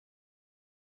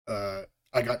I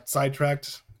got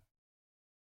sidetracked.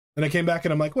 And I came back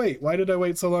and I'm like, wait, why did I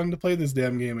wait so long to play this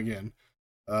damn game again?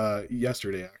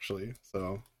 Yesterday actually.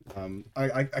 So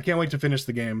I can't wait to finish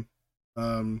the game.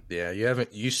 Yeah,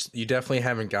 you definitely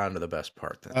haven't gotten to the best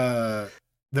part then.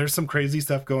 There's some crazy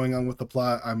stuff going on with the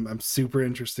plot. I'm super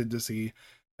interested to see,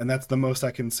 and that's the most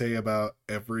I can say about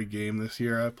every game this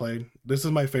year I've played. This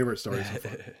is my favorite story so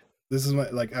far. This is my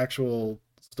like actual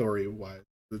story wise.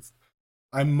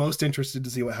 I'm most interested to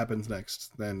see what happens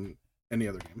next than any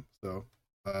other game. So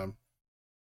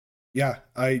yeah,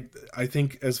 I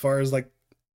think as far as like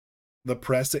the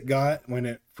press it got when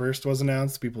it first was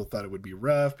announced. People thought it would be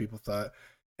rough. People thought,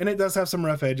 and it does have some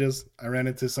rough edges. I ran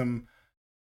into some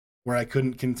where I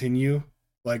couldn't continue.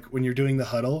 Like when you're doing the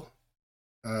huddle,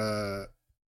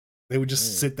 they would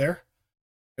just sit there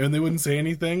and they wouldn't say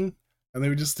anything and they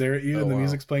would just stare at you, and the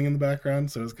music's playing in the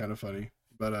background. So it was kind of funny.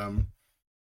 But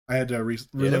I had to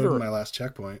reload my last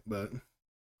checkpoint. But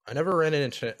I never ran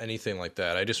into anything like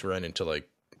that. I just ran into like,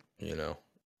 you know,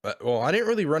 well, I didn't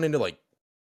really run into like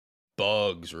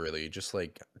bugs really, just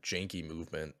like janky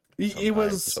movement. It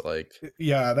was so like,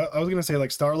 yeah, I was gonna say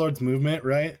like Star-Lord's movement,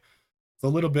 right? It's a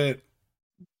little bit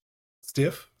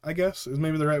stiff, I guess is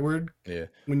maybe the right word. Yeah.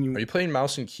 Are you playing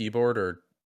mouse and keyboard or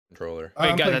controller?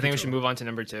 Wait, guys, I think we should move on to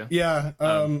number 2. Yeah.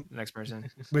 Next person.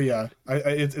 But yeah,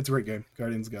 it's a great game,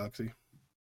 Guardians of the Galaxy.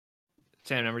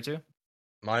 Sam, number 2.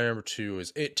 My number 2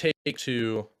 is It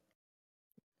Take-Two.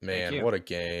 Man, what a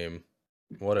game!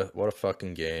 What a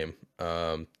fucking game.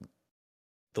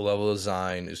 The level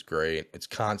design is great. It's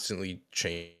constantly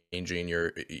changing.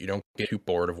 You don't get too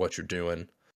bored of what you're doing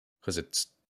because it's.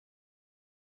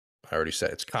 I already said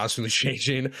it's constantly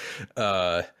changing,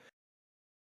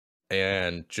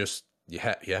 and just you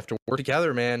have to work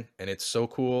together, man. And it's so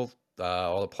cool.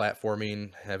 All the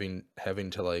platforming, having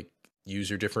to like use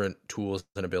your different tools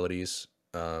and abilities.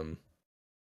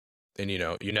 And you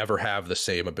know, you never have the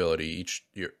same ability.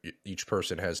 Each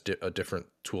person has a different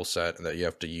tool set and that you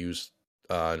have to use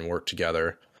and work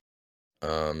together.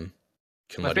 My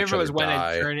favorite was when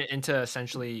it turned it into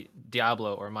essentially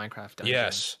Diablo or Minecraft dungeon.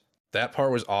 Yes, that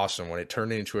part was awesome when it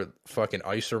turned into a fucking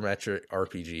isometric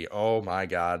RPG. Oh my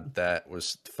god, that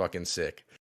was fucking sick.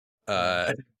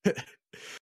 Yeah,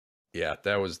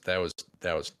 that was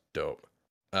dope.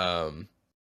 And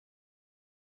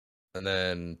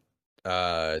then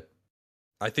I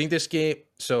think this game,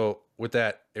 so with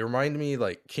that, it reminded me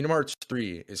like Kingdom Hearts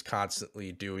 3 is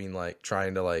constantly doing like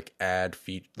trying to like add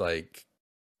like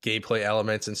gameplay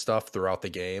elements and stuff throughout the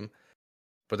game.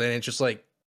 But then it just like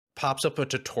pops up a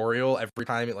tutorial every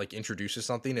time it like introduces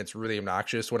something. It's really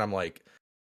obnoxious when I'm like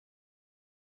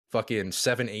fucking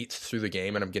 7/8 through the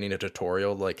game and I'm getting a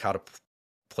tutorial like how to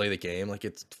play the game. Like,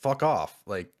 it's fuck off.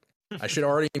 Like, I should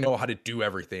already know how to do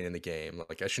everything in the game.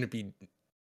 Like, I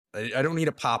don't need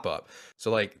a pop-up.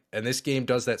 So like, and this game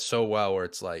does that so well where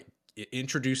it's like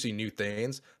introducing new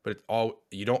things, but it's all,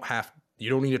 you don't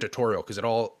need a tutorial because it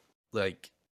all like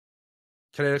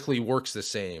kinetically works the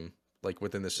same, like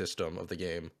within the system of the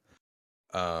game.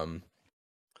 The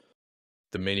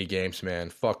mini games, man,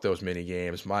 fuck those mini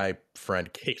games. My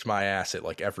friend kicked my ass at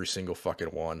like every single fucking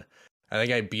one. I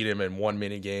think I beat him in one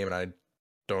mini game, and I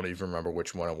don't even remember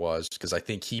which one it was because I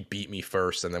think he beat me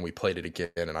first, and then we played it again,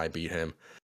 and I beat him.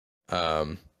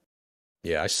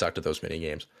 Yeah, I sucked at those mini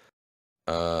games.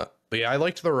 But yeah, I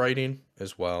liked the writing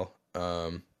as well.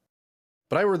 But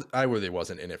I really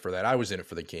wasn't in it for that. I was in it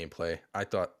for the gameplay.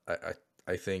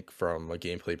 I think from a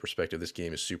gameplay perspective, this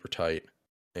game is super tight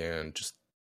and just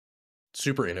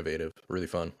super innovative. Really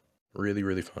fun. Really,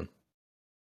 really fun.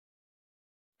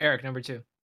 Eric, number 2.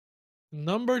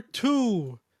 Number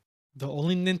 2, the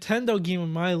only Nintendo game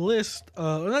on my list,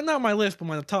 not my list, but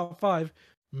my top 5,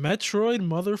 Metroid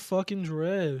motherfucking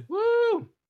Dread. Woo!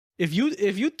 If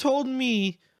you told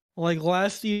me like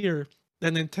last year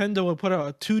that Nintendo would put out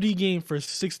a 2D game for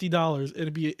 $60,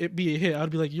 it'd be a hit, I'd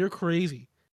be like, you're crazy.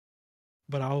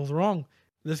 But I was wrong.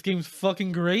 This game's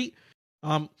fucking great.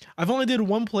 I've only did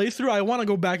one playthrough. I want to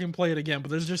go back and play it again,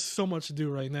 but there's just so much to do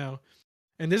right now.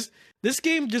 And this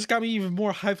game just got me even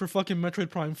more hyped for fucking Metroid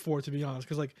Prime 4, to be honest,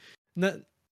 because like,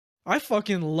 I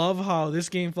fucking love how this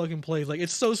game fucking plays. Like,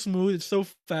 it's so smooth, it's so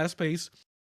fast paced.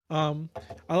 I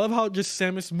love how just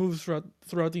Samus moves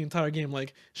throughout the entire game.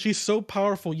 Like, she's so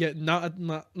powerful yet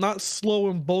not slow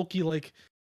and bulky. Like,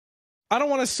 I don't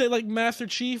want to say like Master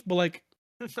Chief, but like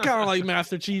kind of like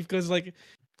Master Chief, because like,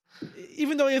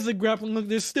 even though he has a grappling hook,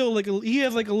 there's still like he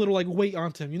has like a little like weight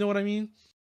onto him. You know what I mean?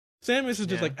 Samus is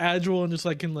just like agile and just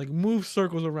like can like move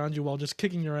circles around you while just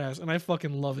kicking your ass, and I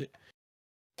fucking love it.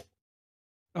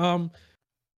 The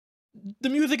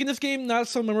music in this game not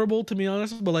so memorable, to be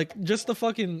honest, but like just the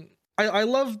fucking I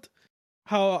loved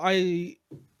how how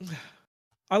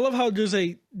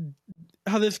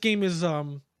this game is how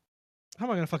am I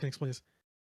gonna fucking explain this?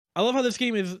 I love how this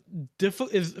game is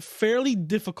fairly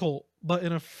difficult, but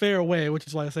in a fair way, which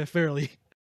is why I say fairly.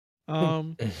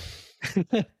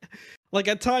 Like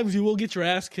at times you will get your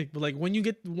ass kicked, but like when you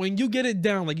get it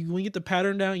down, like when you get the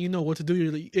pattern down, you know what to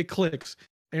do. It clicks,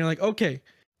 and you're like, okay,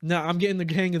 now I'm getting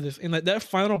the hang of this. And like that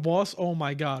final boss, oh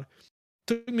my god,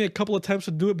 took me a couple of attempts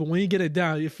to do it, but when you get it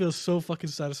down, it feels so fucking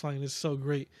satisfying. It's so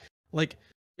great. Like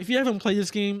if you haven't played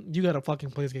this game, you gotta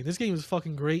fucking play this game. This game is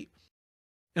fucking great.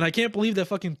 And I can't believe that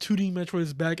fucking 2D Metroid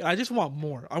is back. I just want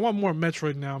more. I want more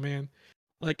Metroid now, man.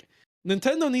 Like,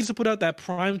 Nintendo needs to put out that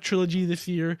Prime trilogy this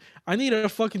year. I need a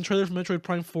fucking trailer for Metroid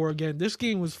Prime 4 again. This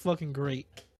game was fucking great.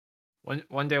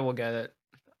 One day we'll get it.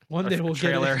 One day we'll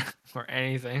trailer get it. or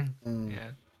anything.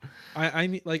 Yeah. I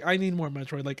need more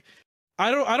Metroid. Like,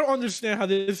 I don't understand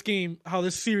how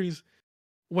this series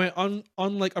went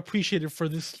like appreciated for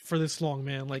this long,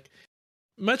 man. Like,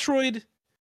 Metroid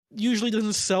usually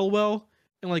doesn't sell well,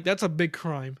 and like that's a big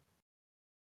crime.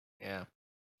 Yeah.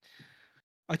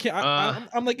 I can't.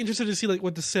 I'm like interested to see like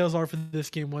what the sales are for this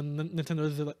game when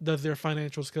Nintendo does their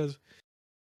financials, because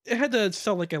it had to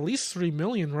sell like at least 3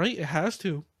 million, right? It has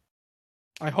to.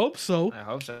 I hope so. I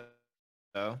hope so.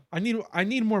 I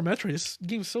need more Metroid. This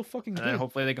game's so fucking good. And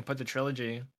hopefully they can put the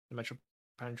Metroid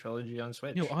Prime trilogy on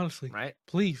Switch. Yo, honestly, right?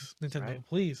 Please, Nintendo, right?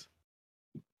 Please.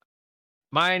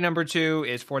 My number 2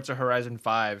 is Forza Horizon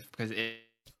 5 because it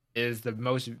is the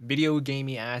most video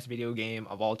gamey ass video game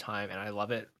of all time, and I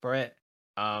love it for it.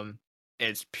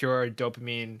 It's pure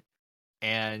dopamine,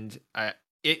 and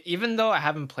even though I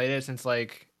haven't played it since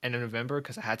like end of November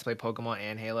because I had to play Pokemon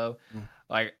and Halo,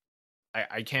 like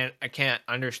I can't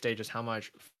understate just how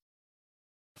much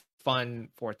fun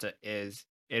Forza is.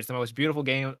 It's the most beautiful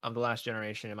game of the last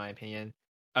generation, in my opinion.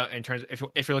 In terms of,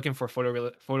 if you're looking for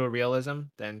photorealism,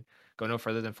 then go no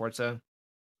further than Forza.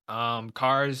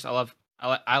 Cars,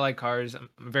 I like cars. I'm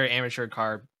a very amateur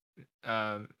car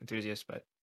enthusiast, but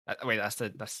wait, that's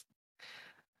an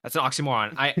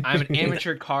oxymoron. I'm an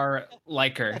amateur car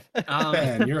liker.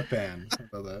 You're a fan.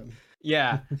 How about that?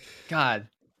 Yeah, God.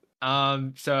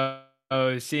 So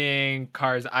seeing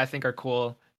cars I think are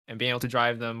cool and being able to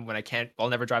drive them when I'll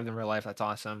never drive them in real life. That's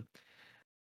awesome.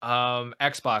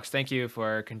 Xbox, thank you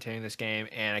for continuing this game,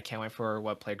 and I can't wait for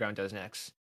what Playground does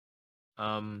next.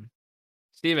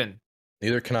 Steven.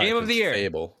 Neither can I. Game of the year.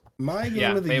 Fable. My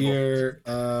game of the Fable. year.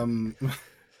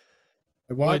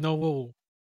 Wait, no, whoa.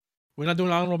 We're not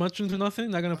doing honorable mentions or nothing.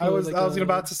 Not gonna. I was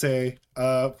about to say,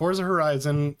 Forza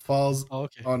Horizon falls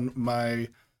on my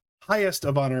highest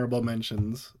of honorable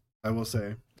mentions. I will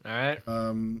say. All right.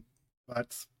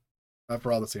 But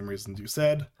for all the same reasons you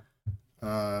said,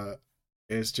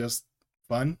 it's just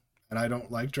fun, and I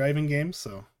don't like driving games,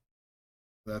 so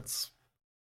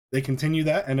they continue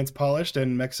that, and it's polished,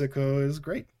 and Mexico is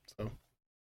great. So,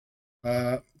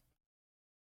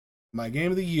 my game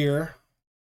of the year.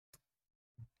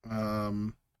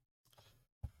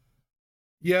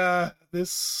 Yeah,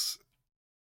 this.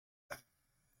 I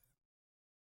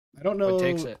don't know. What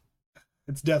takes it?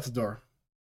 It's Death's Door.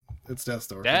 It's Death's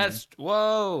Door.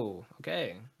 Whoa.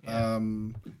 Okay. Yeah.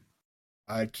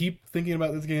 I keep thinking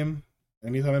about this game.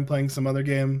 Anytime I'm playing some other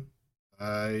game,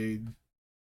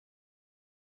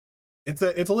 it's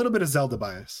a little bit of Zelda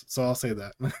bias, so I'll say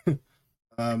that.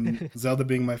 Zelda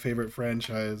being my favorite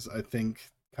franchise, I think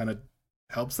kind of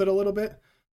helps it a little bit.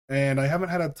 And I haven't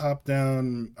had a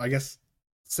top-down, I guess,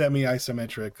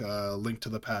 semi-isometric Link to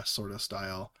the Past sort of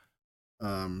style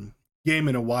game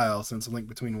in a while since A Link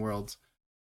Between Worlds.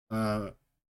 And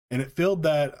it filled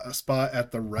that spot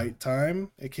at the right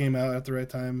time. It came out at the right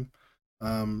time.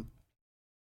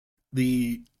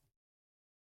 The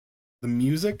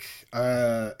music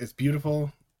is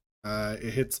beautiful.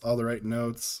 It hits all the right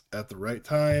notes at the right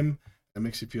time. It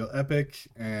makes you feel epic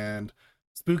and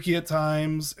spooky at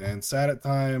times and sad at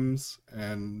times.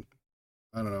 And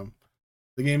I don't know.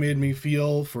 The game made me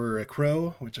feel for a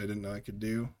crow, which I didn't know I could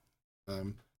do.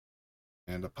 And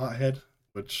a pothead,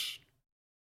 which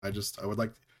I would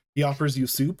like. He offers you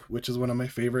soup, which is one of my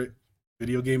favorite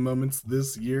video game moments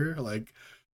this year. Like,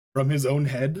 from his own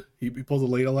head, he pulls a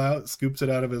ladle out, scoops it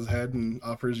out of his head, and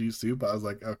offers you soup. I was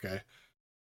like, okay,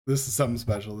 this is something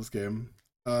special, this game.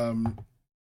 The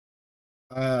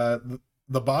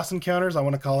boss encounters, I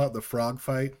want to call out the frog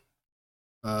fight.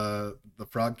 The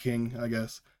Frog King, I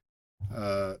guess.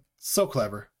 So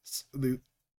clever.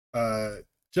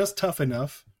 Just tough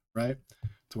enough, right?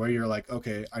 To where you're like,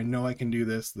 okay, I know I can do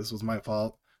this. This was my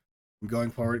fault. I'm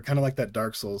going forward. Kind of like that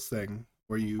Dark Souls thing,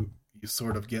 where you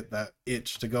sort of get that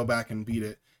itch to go back and beat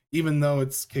it, even though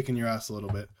it's kicking your ass a little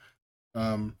bit.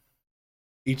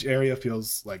 Each area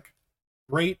feels like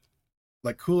great,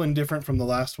 like cool and different from the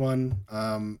last one.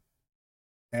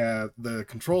 The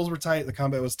controls were tight. The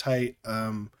combat was tight.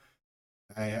 I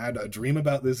had a dream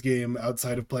about this game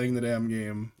outside of playing the damn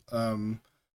game.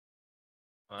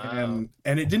 Wow.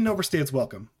 And it didn't overstay its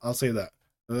welcome. I'll say that.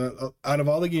 Out of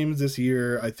all the games this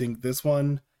year, I think this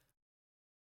one,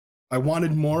 I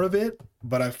wanted more of it,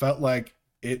 but I felt like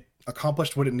it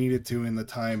accomplished what it needed to in the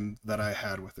time that I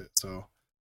had with it. So,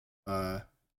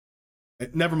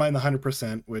 Never mind the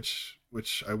 100%,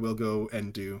 which I will go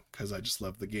and do because I just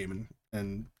love the game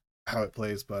and how it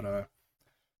plays. But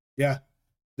yeah,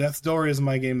 Death's Door is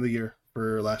my game of the year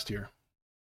for last year,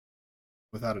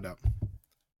 without a doubt.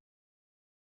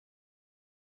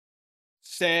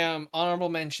 Sam, honorable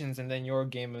mentions, and then your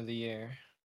game of the year.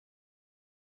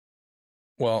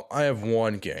 Well, I have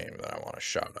one game that I want to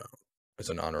shout out as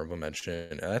an honorable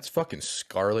mention, and that's fucking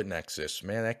Scarlet Nexus.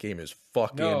 Man, that game is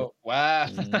fucking Wow.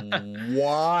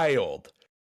 wild.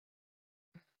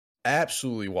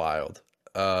 Absolutely wild.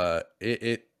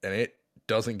 It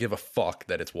doesn't give a fuck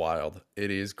that it's wild.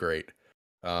 It is great.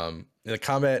 The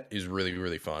combat is really,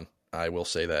 really fun. I will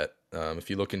say that. If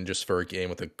you're looking just for a game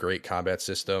with a great combat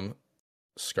system,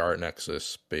 Scarlet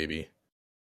Nexus, baby.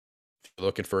 If you're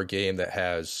looking for a game that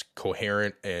has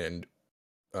coherent and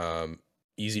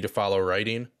easy to follow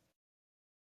writing,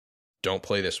 don't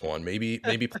play this one. Maybe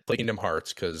play Kingdom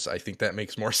Hearts, because I think that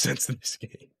makes more sense than this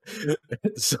game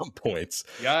at some points.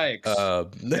 Yikes.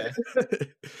 Okay.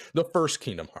 The first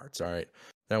Kingdom Hearts, all right.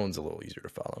 That one's a little easier to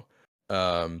follow.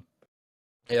 Yeah,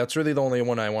 that's really the only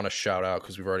one I want to shout out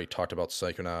because we've already talked about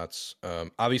Psychonauts.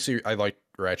 Obviously, I like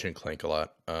Ratchet and Clank a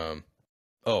lot. And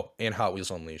Hot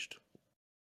Wheels Unleashed.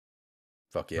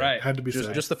 Fuck yeah! Right. Had to be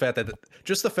said. Just the fact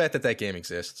that that game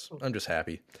exists, I'm just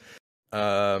happy.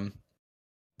 But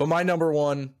my number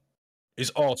one is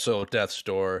also Death's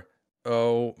Door.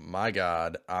 Oh my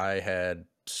god, I had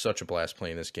such a blast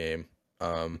playing this game.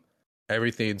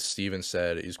 Everything Steven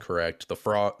said is correct. The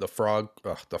Frog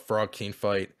King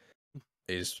fight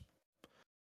is,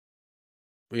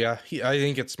 I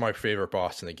think it's my favorite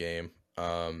boss in the game.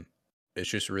 It's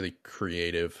just really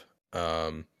creative.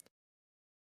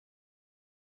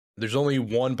 There's only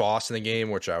one boss in the game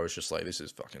which I was just like, this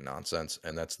is fucking nonsense,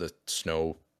 and that's the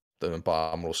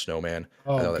abominable snowman.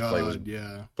 Oh I know that god, fight was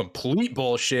yeah. complete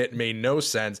bullshit, made no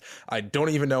sense. I don't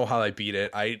even know how I beat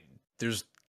it. I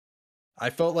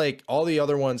felt like all the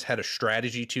other ones had a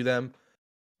strategy to them.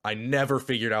 I never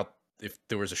figured out if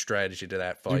there was a strategy to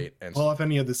that fight. And pull off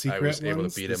any of the secret was able to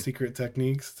ones, beat the him. secret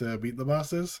techniques to beat the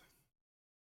bosses?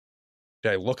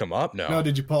 did I look them up? No.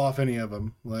 Did you pull off any of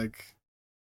them? Like,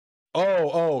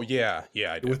 Oh, yeah,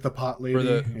 I did. with the pot lady? For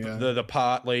yeah. the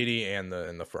pot lady and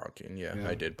the frog king. Yeah, Yeah.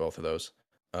 I did both of those.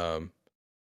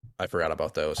 I forgot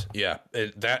about those. Yeah,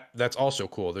 that's also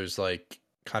cool. There's like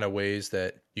kind of ways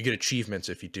that you get achievements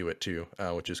if you do it too,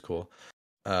 which is cool.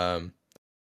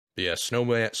 Yeah,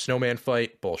 snowman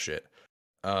fight, bullshit.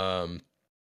 And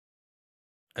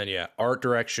yeah, art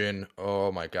direction. Oh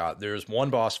my god, there's one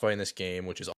boss fight in this game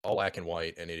which is all black and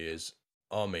white, and it is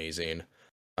amazing.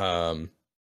 And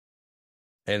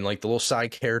like the little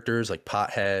side characters like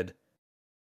Pothead,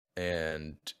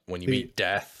 and when you meet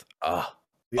Death,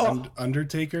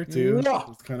 Undertaker too. No.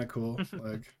 It's kind of cool.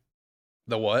 Like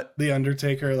the what? the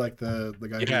Undertaker, like the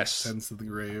guy Yes. who tends to the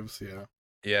graves. Yeah.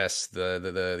 Yes,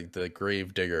 the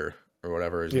grave digger or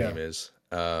whatever his name is.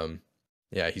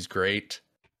 Yeah, he's great.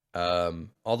 All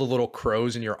the little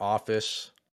crows in your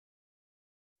office,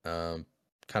 kind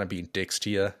of being dicks to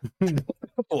you.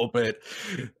 A little bit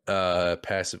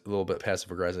passive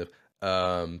aggressive.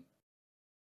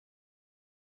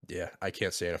 Yeah, I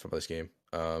can't say enough about this game.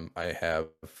 I have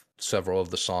several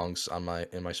of the songs in my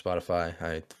Spotify.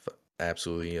 I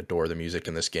absolutely adore the music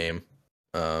in this game.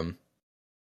 And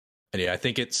yeah, I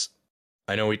think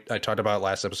I talked about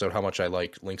last episode how much I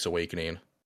like Link's Awakening,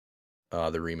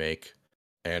 the remake,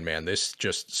 and man, this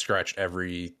just scratched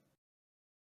every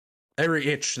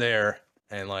itch there,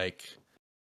 and like,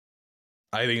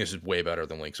 I think this is way better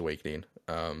than Link's Awakening.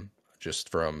 Just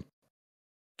from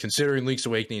considering Link's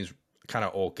Awakening's kind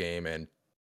of old game, and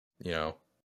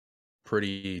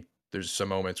there's some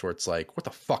moments where it's like, what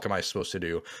the fuck am I supposed to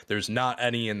do? There's not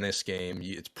any in this game.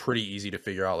 It's pretty easy to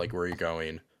figure out like where you're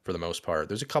going for the most part.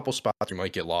 There's a couple spots you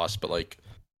might get lost, but like,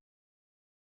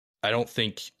 I don't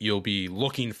think you'll be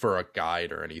looking for a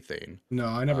guide or anything. No,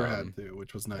 I never had to,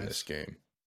 which was in nice. this game.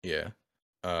 Yeah.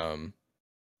 And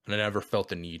I never felt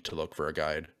the need to look for a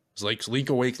guide. It's like Link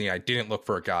Awakening, I didn't look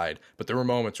for a guide, but there were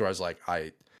moments where I was like,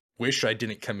 I wish I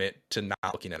didn't commit to not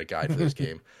looking at a guide for this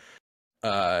game.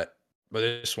 But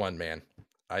this one, man,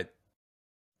 I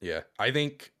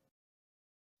think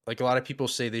like a lot of people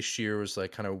say this year was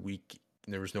like kind of weak.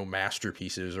 There was no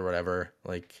masterpieces or whatever.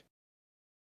 Like,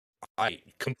 I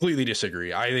completely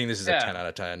disagree. I think this is a 10 out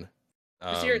of 10.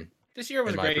 This year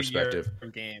was in a my great year perspective. for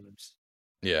games.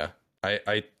 Yeah,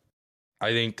 I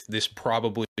think this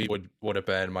probably would have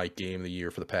been my game of the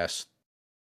year for the past.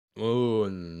 Oh,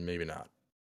 and maybe not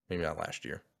last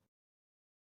year.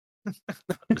 I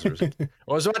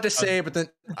was about to say, but then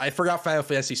I forgot Final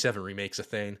Fantasy VII Remake's a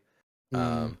thing.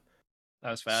 That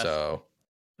was fast. So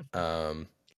But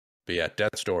yeah,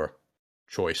 Death's Door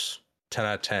choice 10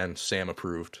 out of 10. Sam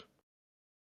approved.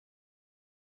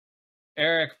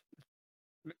 Eric,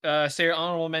 say your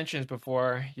honorable mentions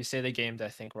before you say the game that I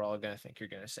think we're all gonna think you're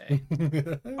gonna say.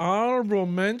 Honorable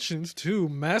mentions to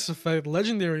Mass Effect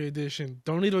Legendary Edition.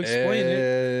 Don't need to explain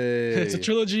it. It's a Hey.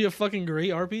 trilogy of fucking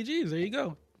great RPGs. There you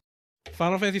go.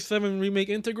 Final Fantasy VII Remake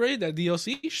Integrate, that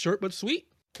DLC, short but sweet.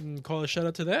 And call a shout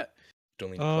out to that.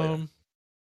 Don't need to play that.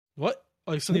 What?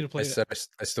 Oh, you still need to play I that. said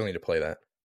I still need to play that.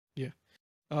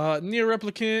 Nier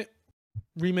Replicant,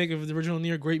 remake of the original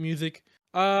Nier, great music.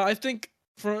 I think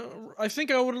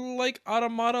I would like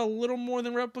Automata a little more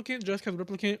than Replicant, just because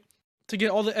Replicant, to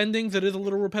get all the endings, it is a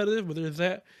little repetitive, but there's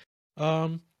that.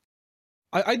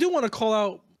 I do want to call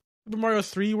out Super Mario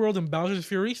 3 World and Bowser's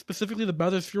Fury, specifically the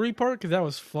Bowser's Fury part, because that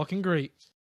was fucking great.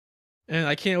 And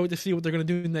I can't wait to see what they're gonna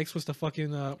do next with the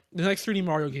fucking the next 3D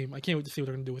Mario game. I can't wait to see what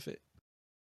they're gonna do with it.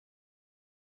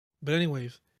 But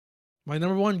anyways, my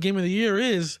number one game of the year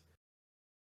is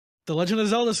The Legend of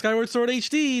Zelda Skyward Sword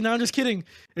HD. No, I'm just kidding.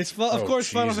 It's of course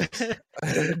Final Jesus.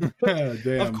 Fantasy.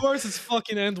 Damn. Of course, it's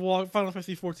fucking Endwalk, Final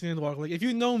Fantasy 14 Endwalk. Like, if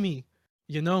you know me,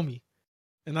 you know me.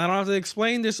 And I don't have to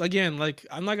explain this again. Like,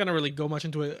 I'm not gonna really go much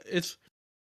into it. It's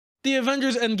the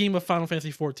Avengers Endgame of Final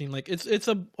Fantasy 14. Like, it's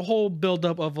a whole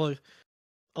build-up of, like,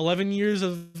 11 years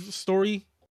of story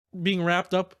being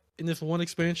wrapped up in this one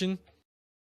expansion.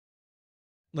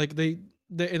 Like, they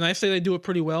and I say they do it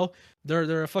pretty well.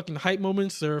 There are fucking hype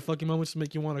moments. There are fucking moments to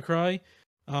make you want to cry.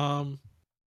 I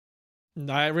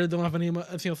really don't have anything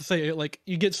else to say. Like,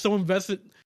 you get so invested.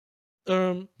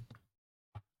 Let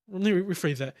me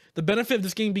rephrase that. The benefit of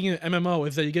this game being an MMO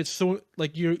is that you get so,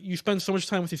 like, you spend so much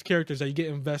time with these characters that you get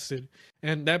invested,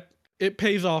 and that it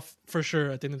pays off for sure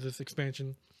at the end of this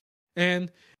expansion. And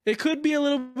it could be a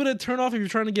little bit of turn off if you're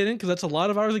trying to get in, because that's a lot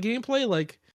of hours of gameplay.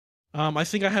 Like, I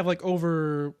think I have like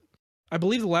over, I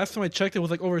believe the last time I checked it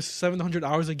was like over 700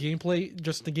 hours of gameplay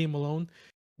just the game alone.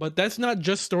 But that's not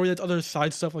just story, that's other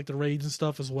side stuff like the raids and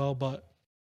stuff as well. But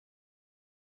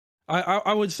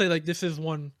I would say like this is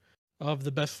one of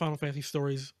the best Final Fantasy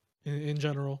stories in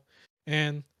general.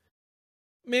 And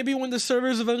maybe when the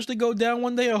servers eventually go down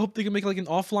one day, I hope they can make like an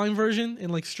offline version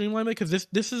and like streamline it, because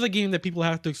this is a game that people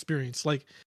have to experience. Like,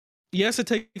 yes, it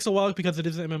takes a while because it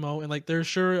is an MMO, and like there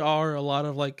sure are a lot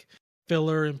of like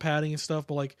filler and padding and stuff,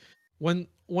 but like when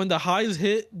the highs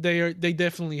hit, they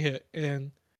definitely hit.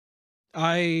 And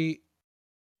I'm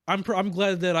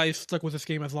glad that I stuck with this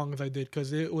game as long as I did,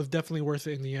 because it was definitely worth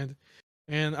it in the end.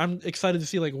 And I'm excited to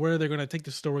see like where they're gonna take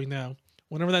the story now.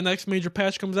 Whenever that next major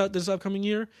patch comes out this upcoming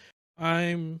year,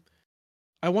 I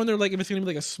wonder like if it's gonna be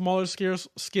like a smaller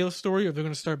scale story, or if they're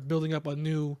gonna start building up a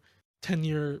new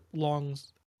 10-year long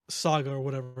saga or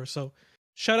whatever. So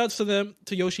shout outs to them,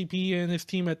 to Yoshi P and his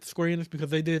team at Square Enix, because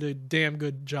they did a damn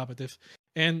good job at this.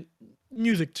 And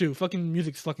music too. Fucking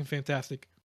music's fucking fantastic.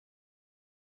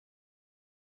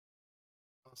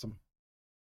 Awesome.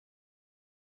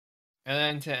 And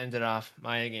then to end it off,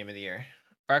 my game of the year,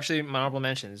 or actually my honorable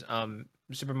mentions,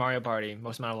 Super Mario Party,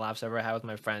 most amount of laughs I've ever had with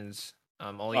my friends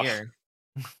all Ugh. year.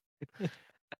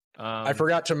 I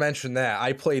forgot to mention that.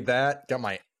 I played that, got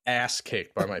my ass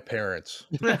kicked by my parents.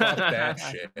 Fuck that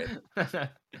shit.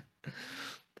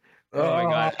 Oh my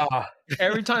god! Ah.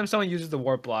 Every time someone uses the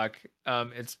warp block,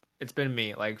 it's been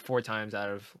me like 4 times out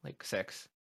of like 6.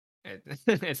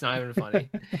 It's not even funny.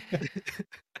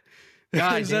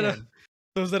 God is damn.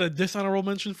 that a dishonorable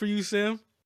mention for you, Sam?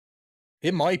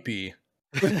 It might be.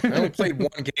 I only played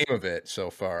one game of it so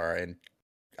far, and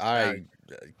I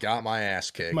got my ass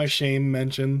kicked. My shame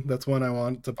mention. That's one I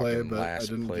want to play, Fucking but I last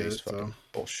didn't get place, it. So. fucking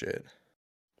bullshit.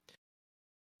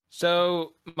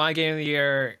 So my game of the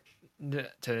year,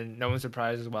 to no one's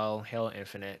surprise as well, Halo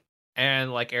Infinite.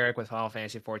 And like Eric with Final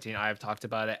Fantasy 14, I've talked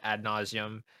about it ad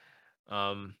nauseum.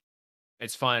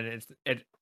 It's fun.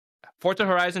 Forza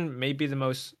Horizon may be the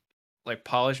most like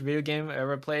polished video game I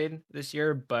ever played this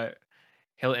year, but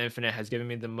Halo Infinite has given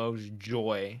me the most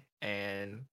joy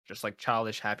and just like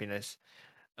childish happiness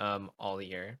all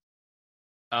year.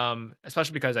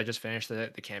 Especially because I just finished the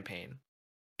campaign.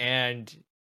 And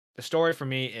the story for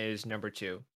me is number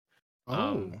 2.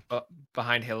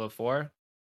 Behind Halo 4.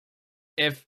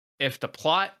 If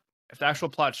the actual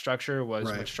plot structure was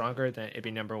Right. much stronger, then it'd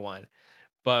be number 1.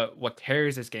 But what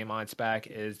carries this game on its back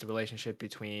is the relationship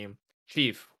between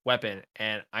Chief, Weapon,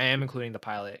 and I am including the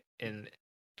pilot in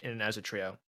as a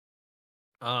trio.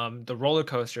 The roller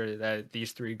coaster that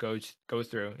these three go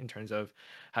through in terms of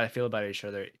how they feel about each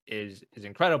other is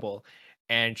incredible.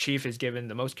 And Chief is given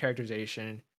the most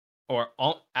characterization, or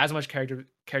as much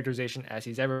characterization as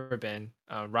he's ever been,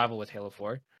 rival with Halo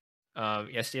 4.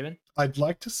 Yes, Steven? I'd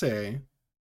like to say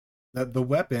that the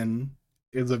weapon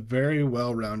is a very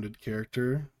well-rounded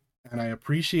character, and I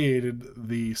appreciated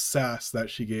the sass that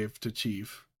she gave to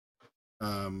Chief.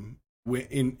 When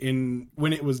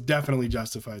it was definitely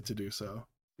justified to do so.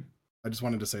 I just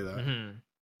wanted to say that.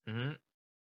 Mm-hmm. Mm-hmm.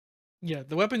 Yeah,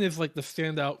 the weapon is like the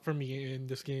standout for me in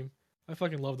this game. I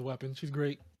fucking love the weapon. She's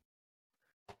great.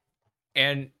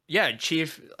 And yeah,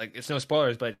 Chief, like it's no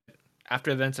spoilers, but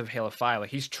after events of Halo 5, like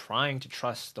he's trying to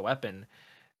trust the weapon,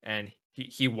 and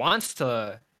he wants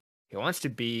to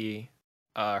be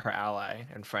her ally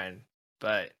and friend,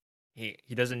 but he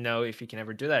doesn't know if he can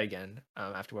ever do that again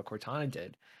after what Cortana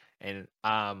did, and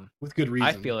With good reason.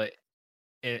 I feel it.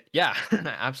 Yeah,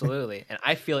 absolutely, and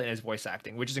I feel it in his voice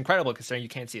acting, which is incredible considering you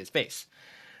can't see his face.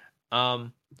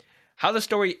 How the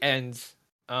story ends,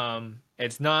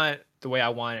 it's not the way I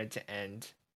wanted it to end.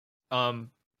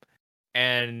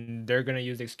 And they're gonna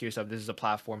use the excuse of this is a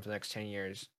platform for the next 10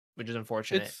 years, which is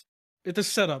unfortunate. It's a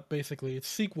setup basically. It's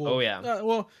sequel. Oh, yeah.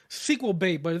 Well, sequel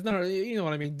bait, but it's not. You know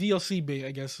what I mean? DLC bait,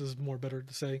 I guess, is more better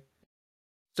to say.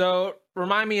 So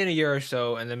remind me in a year or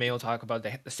so, and then maybe we'll talk about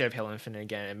the state of Halo Infinite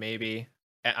again, and maybe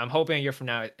I'm hoping a year from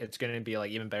now it's gonna be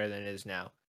like even better than it is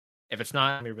now. If it's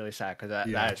not, I'm gonna be really sad because that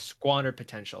has squandered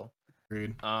potential.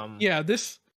 Agreed. Yeah,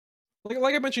 this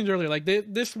like I mentioned earlier, like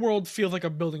this world feels like a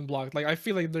building block. Like I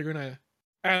feel like they're gonna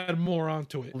add more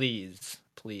onto it. Please.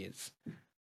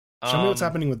 Show me what's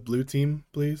happening with Blue Team,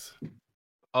 please.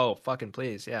 Oh, fucking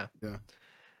please, yeah. Yeah.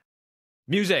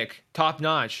 Music, top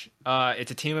notch.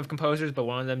 It's a team of composers, but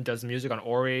one of them does music on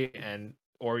Ori, and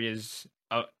Ori is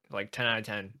like 10 out of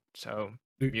 10. So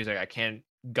music, I can't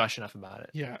gush enough about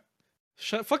it. Yeah.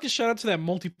 Fucking shout out to that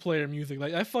multiplayer music.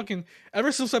 Like I fucking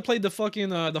ever since I played the fucking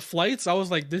the flights, I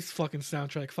was like, this fucking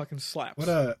soundtrack fucking slaps.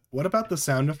 What about the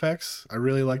sound effects? I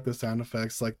really like the sound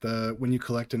effects, like the when you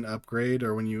collect an upgrade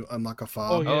or when you unlock a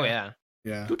fob. Oh yeah.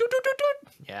 Yeah.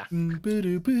 Yeah.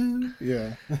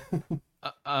 Yeah.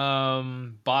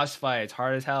 Boss fights,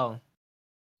 hard as hell.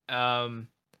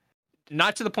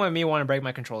 Not to the point of me wanting to break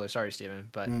my controller. Sorry, Steven,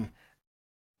 but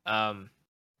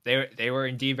they were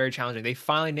indeed very challenging. They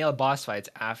finally nailed boss fights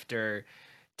after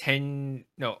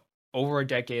over a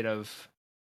decade of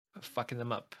fucking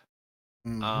them up.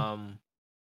 Mm-hmm.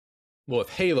 Well, if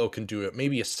Halo can do it,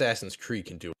 maybe Assassin's Creed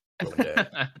can do it one day.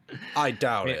 I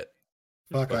doubt it.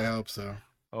 Fuck, I hope so.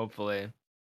 Hopefully.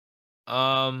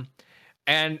 And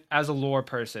as a lore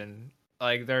person,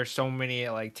 like there are so many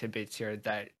like tidbits here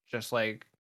that just like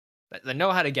that know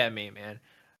how to get me, man.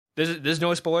 There's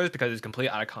no spoilers because it's completely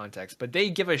out of context, but they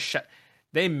give a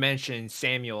they mention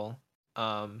Samuel,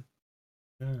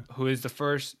 who is the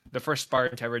first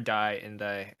Spartan to ever die in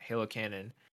the Halo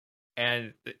canon,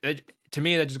 and to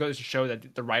me that just goes to show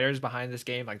that the writers behind this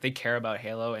game, like they care about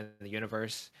Halo and the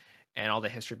universe and all the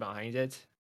history behind it.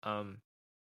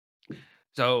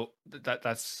 So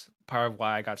that's part of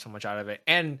why I got so much out of it.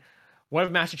 And one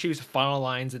of Master Chief's final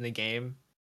lines in the game,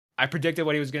 I predicted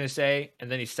what he was gonna say, and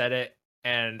then he said it.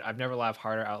 And I've never laughed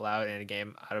harder out loud in a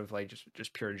game out of like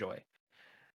just pure joy.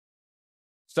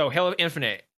 So Halo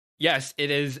Infinite, yes,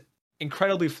 it is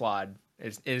incredibly flawed.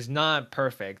 It is not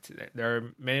perfect. There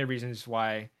are many reasons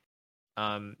why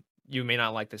you may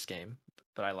not like this game,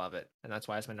 but I love it, and that's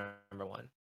why it's my number one.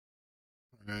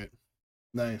 All right,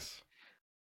 nice.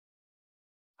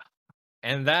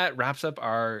 And that wraps up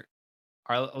our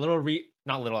little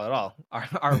not little at all,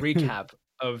 our recap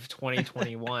of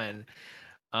 2021.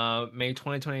 May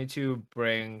 2022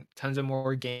 bring tons of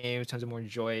more games, tons of more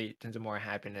joy, tons of more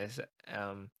happiness,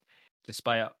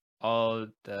 despite all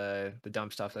the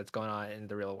dumb stuff that's going on in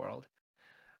the real world.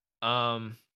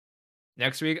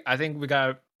 Next week, I think we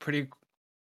got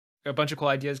a bunch of cool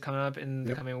ideas coming up in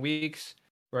the coming weeks.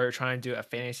 We're trying to do a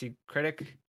fantasy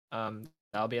critic.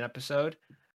 That'll be an episode.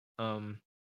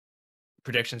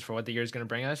 Predictions for what the year is going to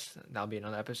bring us. That'll be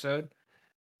another episode.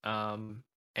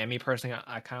 And me personally,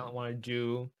 I kind of want to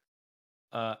do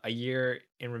a year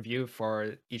in review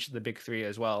for each of the big three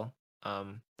as well.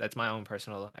 That's my own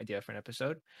personal idea for an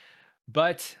episode.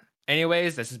 But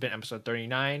anyways, this has been episode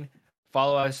 39.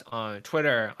 Follow us on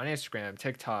Twitter, on Instagram,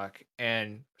 TikTok,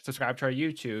 and subscribe to our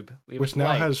YouTube. Which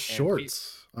now has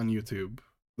shorts on YouTube.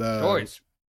 Shorts.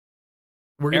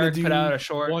 We're Eric put out a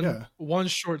short. One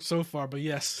short so far, but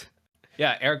yes.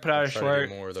 Yeah, Eric put out a short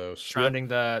more of those surrounding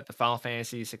the Final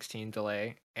Fantasy 16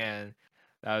 delay, and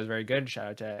that was very good. Shout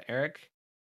out to Eric.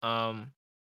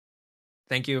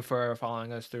 Thank you for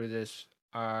following us through this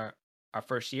our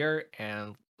first year,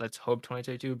 and let's hope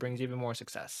 2022 brings even more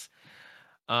success.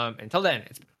 Until then,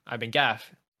 I've been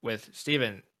Gaff with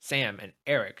Steven, Sam, and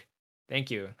Eric.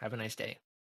 Thank you. Have a nice day.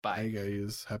 Bye. Hey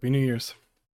guys, Happy New Year's.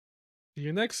 See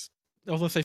you next. I was gonna say